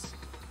 seconds.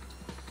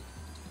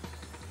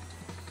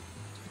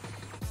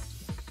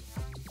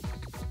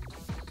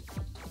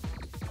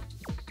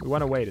 We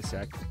want to wait a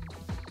sec.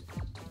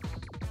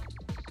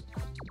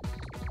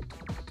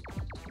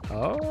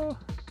 Oh.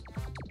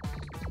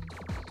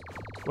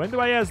 When do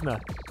I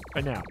Esna?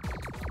 Right now.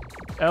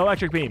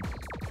 Electric beam.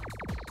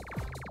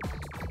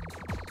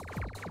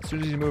 As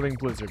soon as he's moving,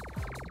 blizzard.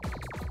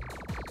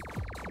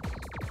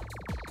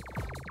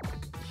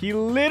 He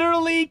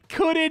literally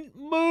couldn't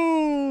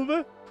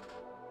move.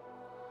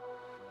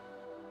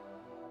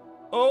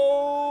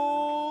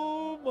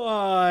 Oh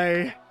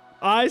my.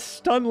 I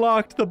stun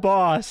locked the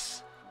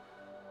boss.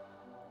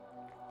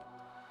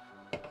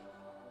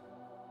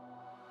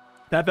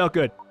 That felt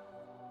good.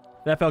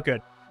 That felt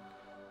good.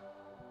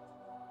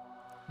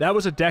 That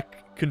was a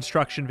deck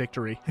construction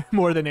victory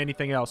more than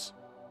anything else.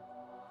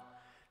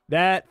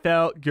 That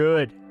felt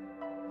good.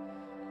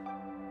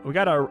 We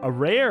got a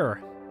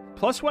rare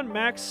 +1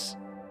 max,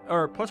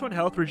 or +1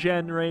 health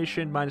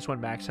regeneration, -1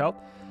 max health.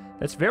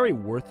 That's very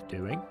worth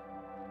doing.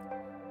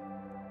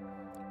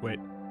 Wait.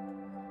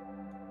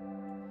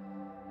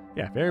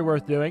 Yeah, very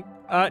worth doing.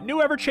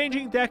 New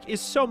ever-changing deck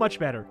is so much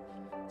better.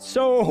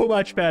 So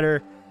much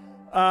better.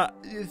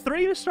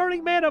 3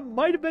 starting mana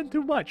might have been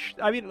too much.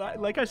 I mean,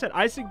 like I said,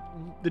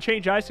 the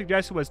change I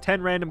suggested was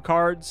 10 random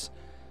cards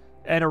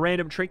and a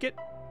random trinket.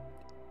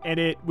 And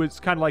it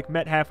was kind of like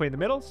met halfway in the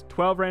middle.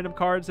 12 random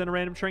cards and a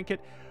random trinket.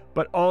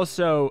 But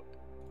also,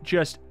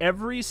 just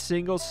every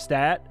single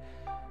stat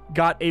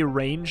got a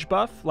range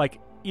buff. Like,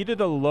 either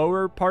the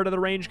lower part of the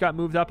range got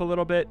moved up a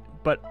little bit,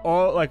 but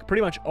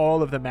pretty much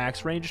all of the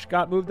max range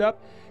got moved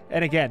up.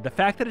 And again, the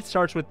fact that it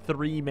starts with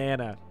 3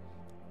 mana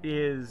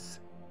is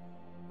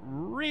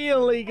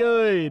really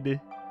good.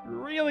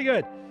 Really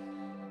good.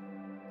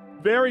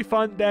 Very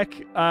fun deck.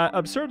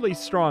 Absurdly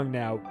strong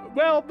now.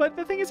 Well, but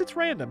the thing is, it's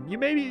random. You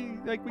maybe,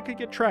 like, we could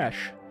get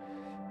trash.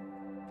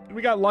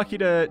 We got lucky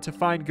to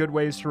find good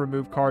ways to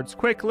remove cards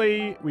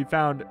quickly.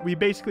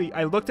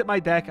 I looked at my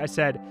deck. I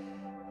said,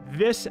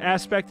 this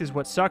aspect is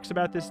what sucks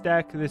about this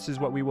deck. This is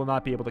what we will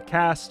not be able to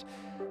cast.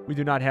 We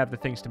do not have the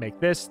things to make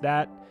this,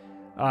 that.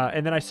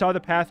 And then I saw the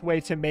pathway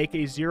to make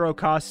a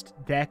 0-cost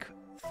deck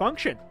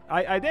function.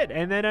 I did.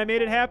 And then I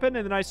made it happen.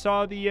 And then I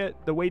saw the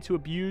way to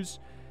abuse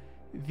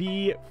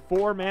the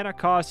 4 mana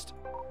cost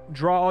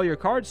draw all your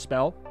cards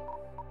spell.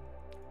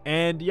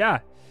 And yeah,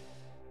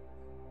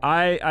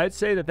 I'd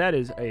say that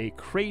is a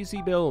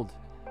crazy build.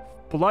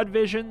 Blood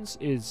Visions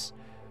is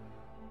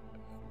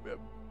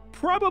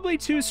probably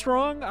too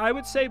strong. I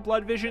would say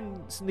Blood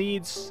Visions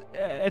needs,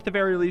 at the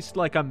very least,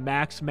 like a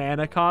max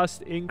mana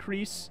cost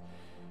increase,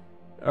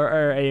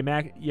 or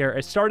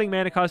a starting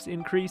mana cost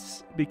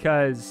increase,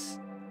 because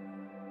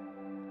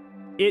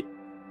it.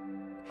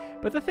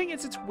 But the thing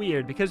is, it's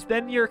weird because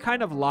then you're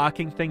kind of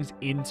locking things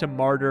into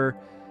Martyr.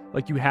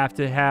 Like, you have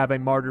to have a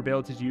Martyr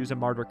build to use a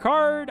Martyr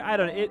card. I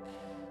don't know.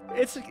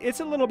 It's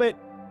a little bit.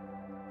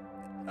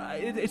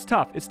 It's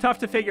tough. It's tough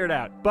to figure it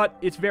out, but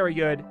it's very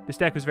good. This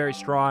deck was very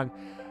strong.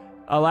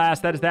 Alas,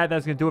 that's going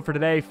to do it for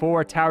today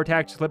for Tower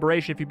Tactics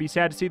Liberation. If you'd be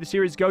sad to see the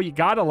series go, you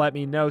gotta let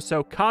me know.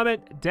 So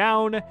comment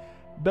down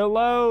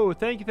below.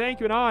 Thank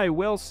you, and I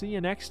will see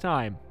you next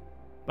time.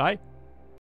 Bye.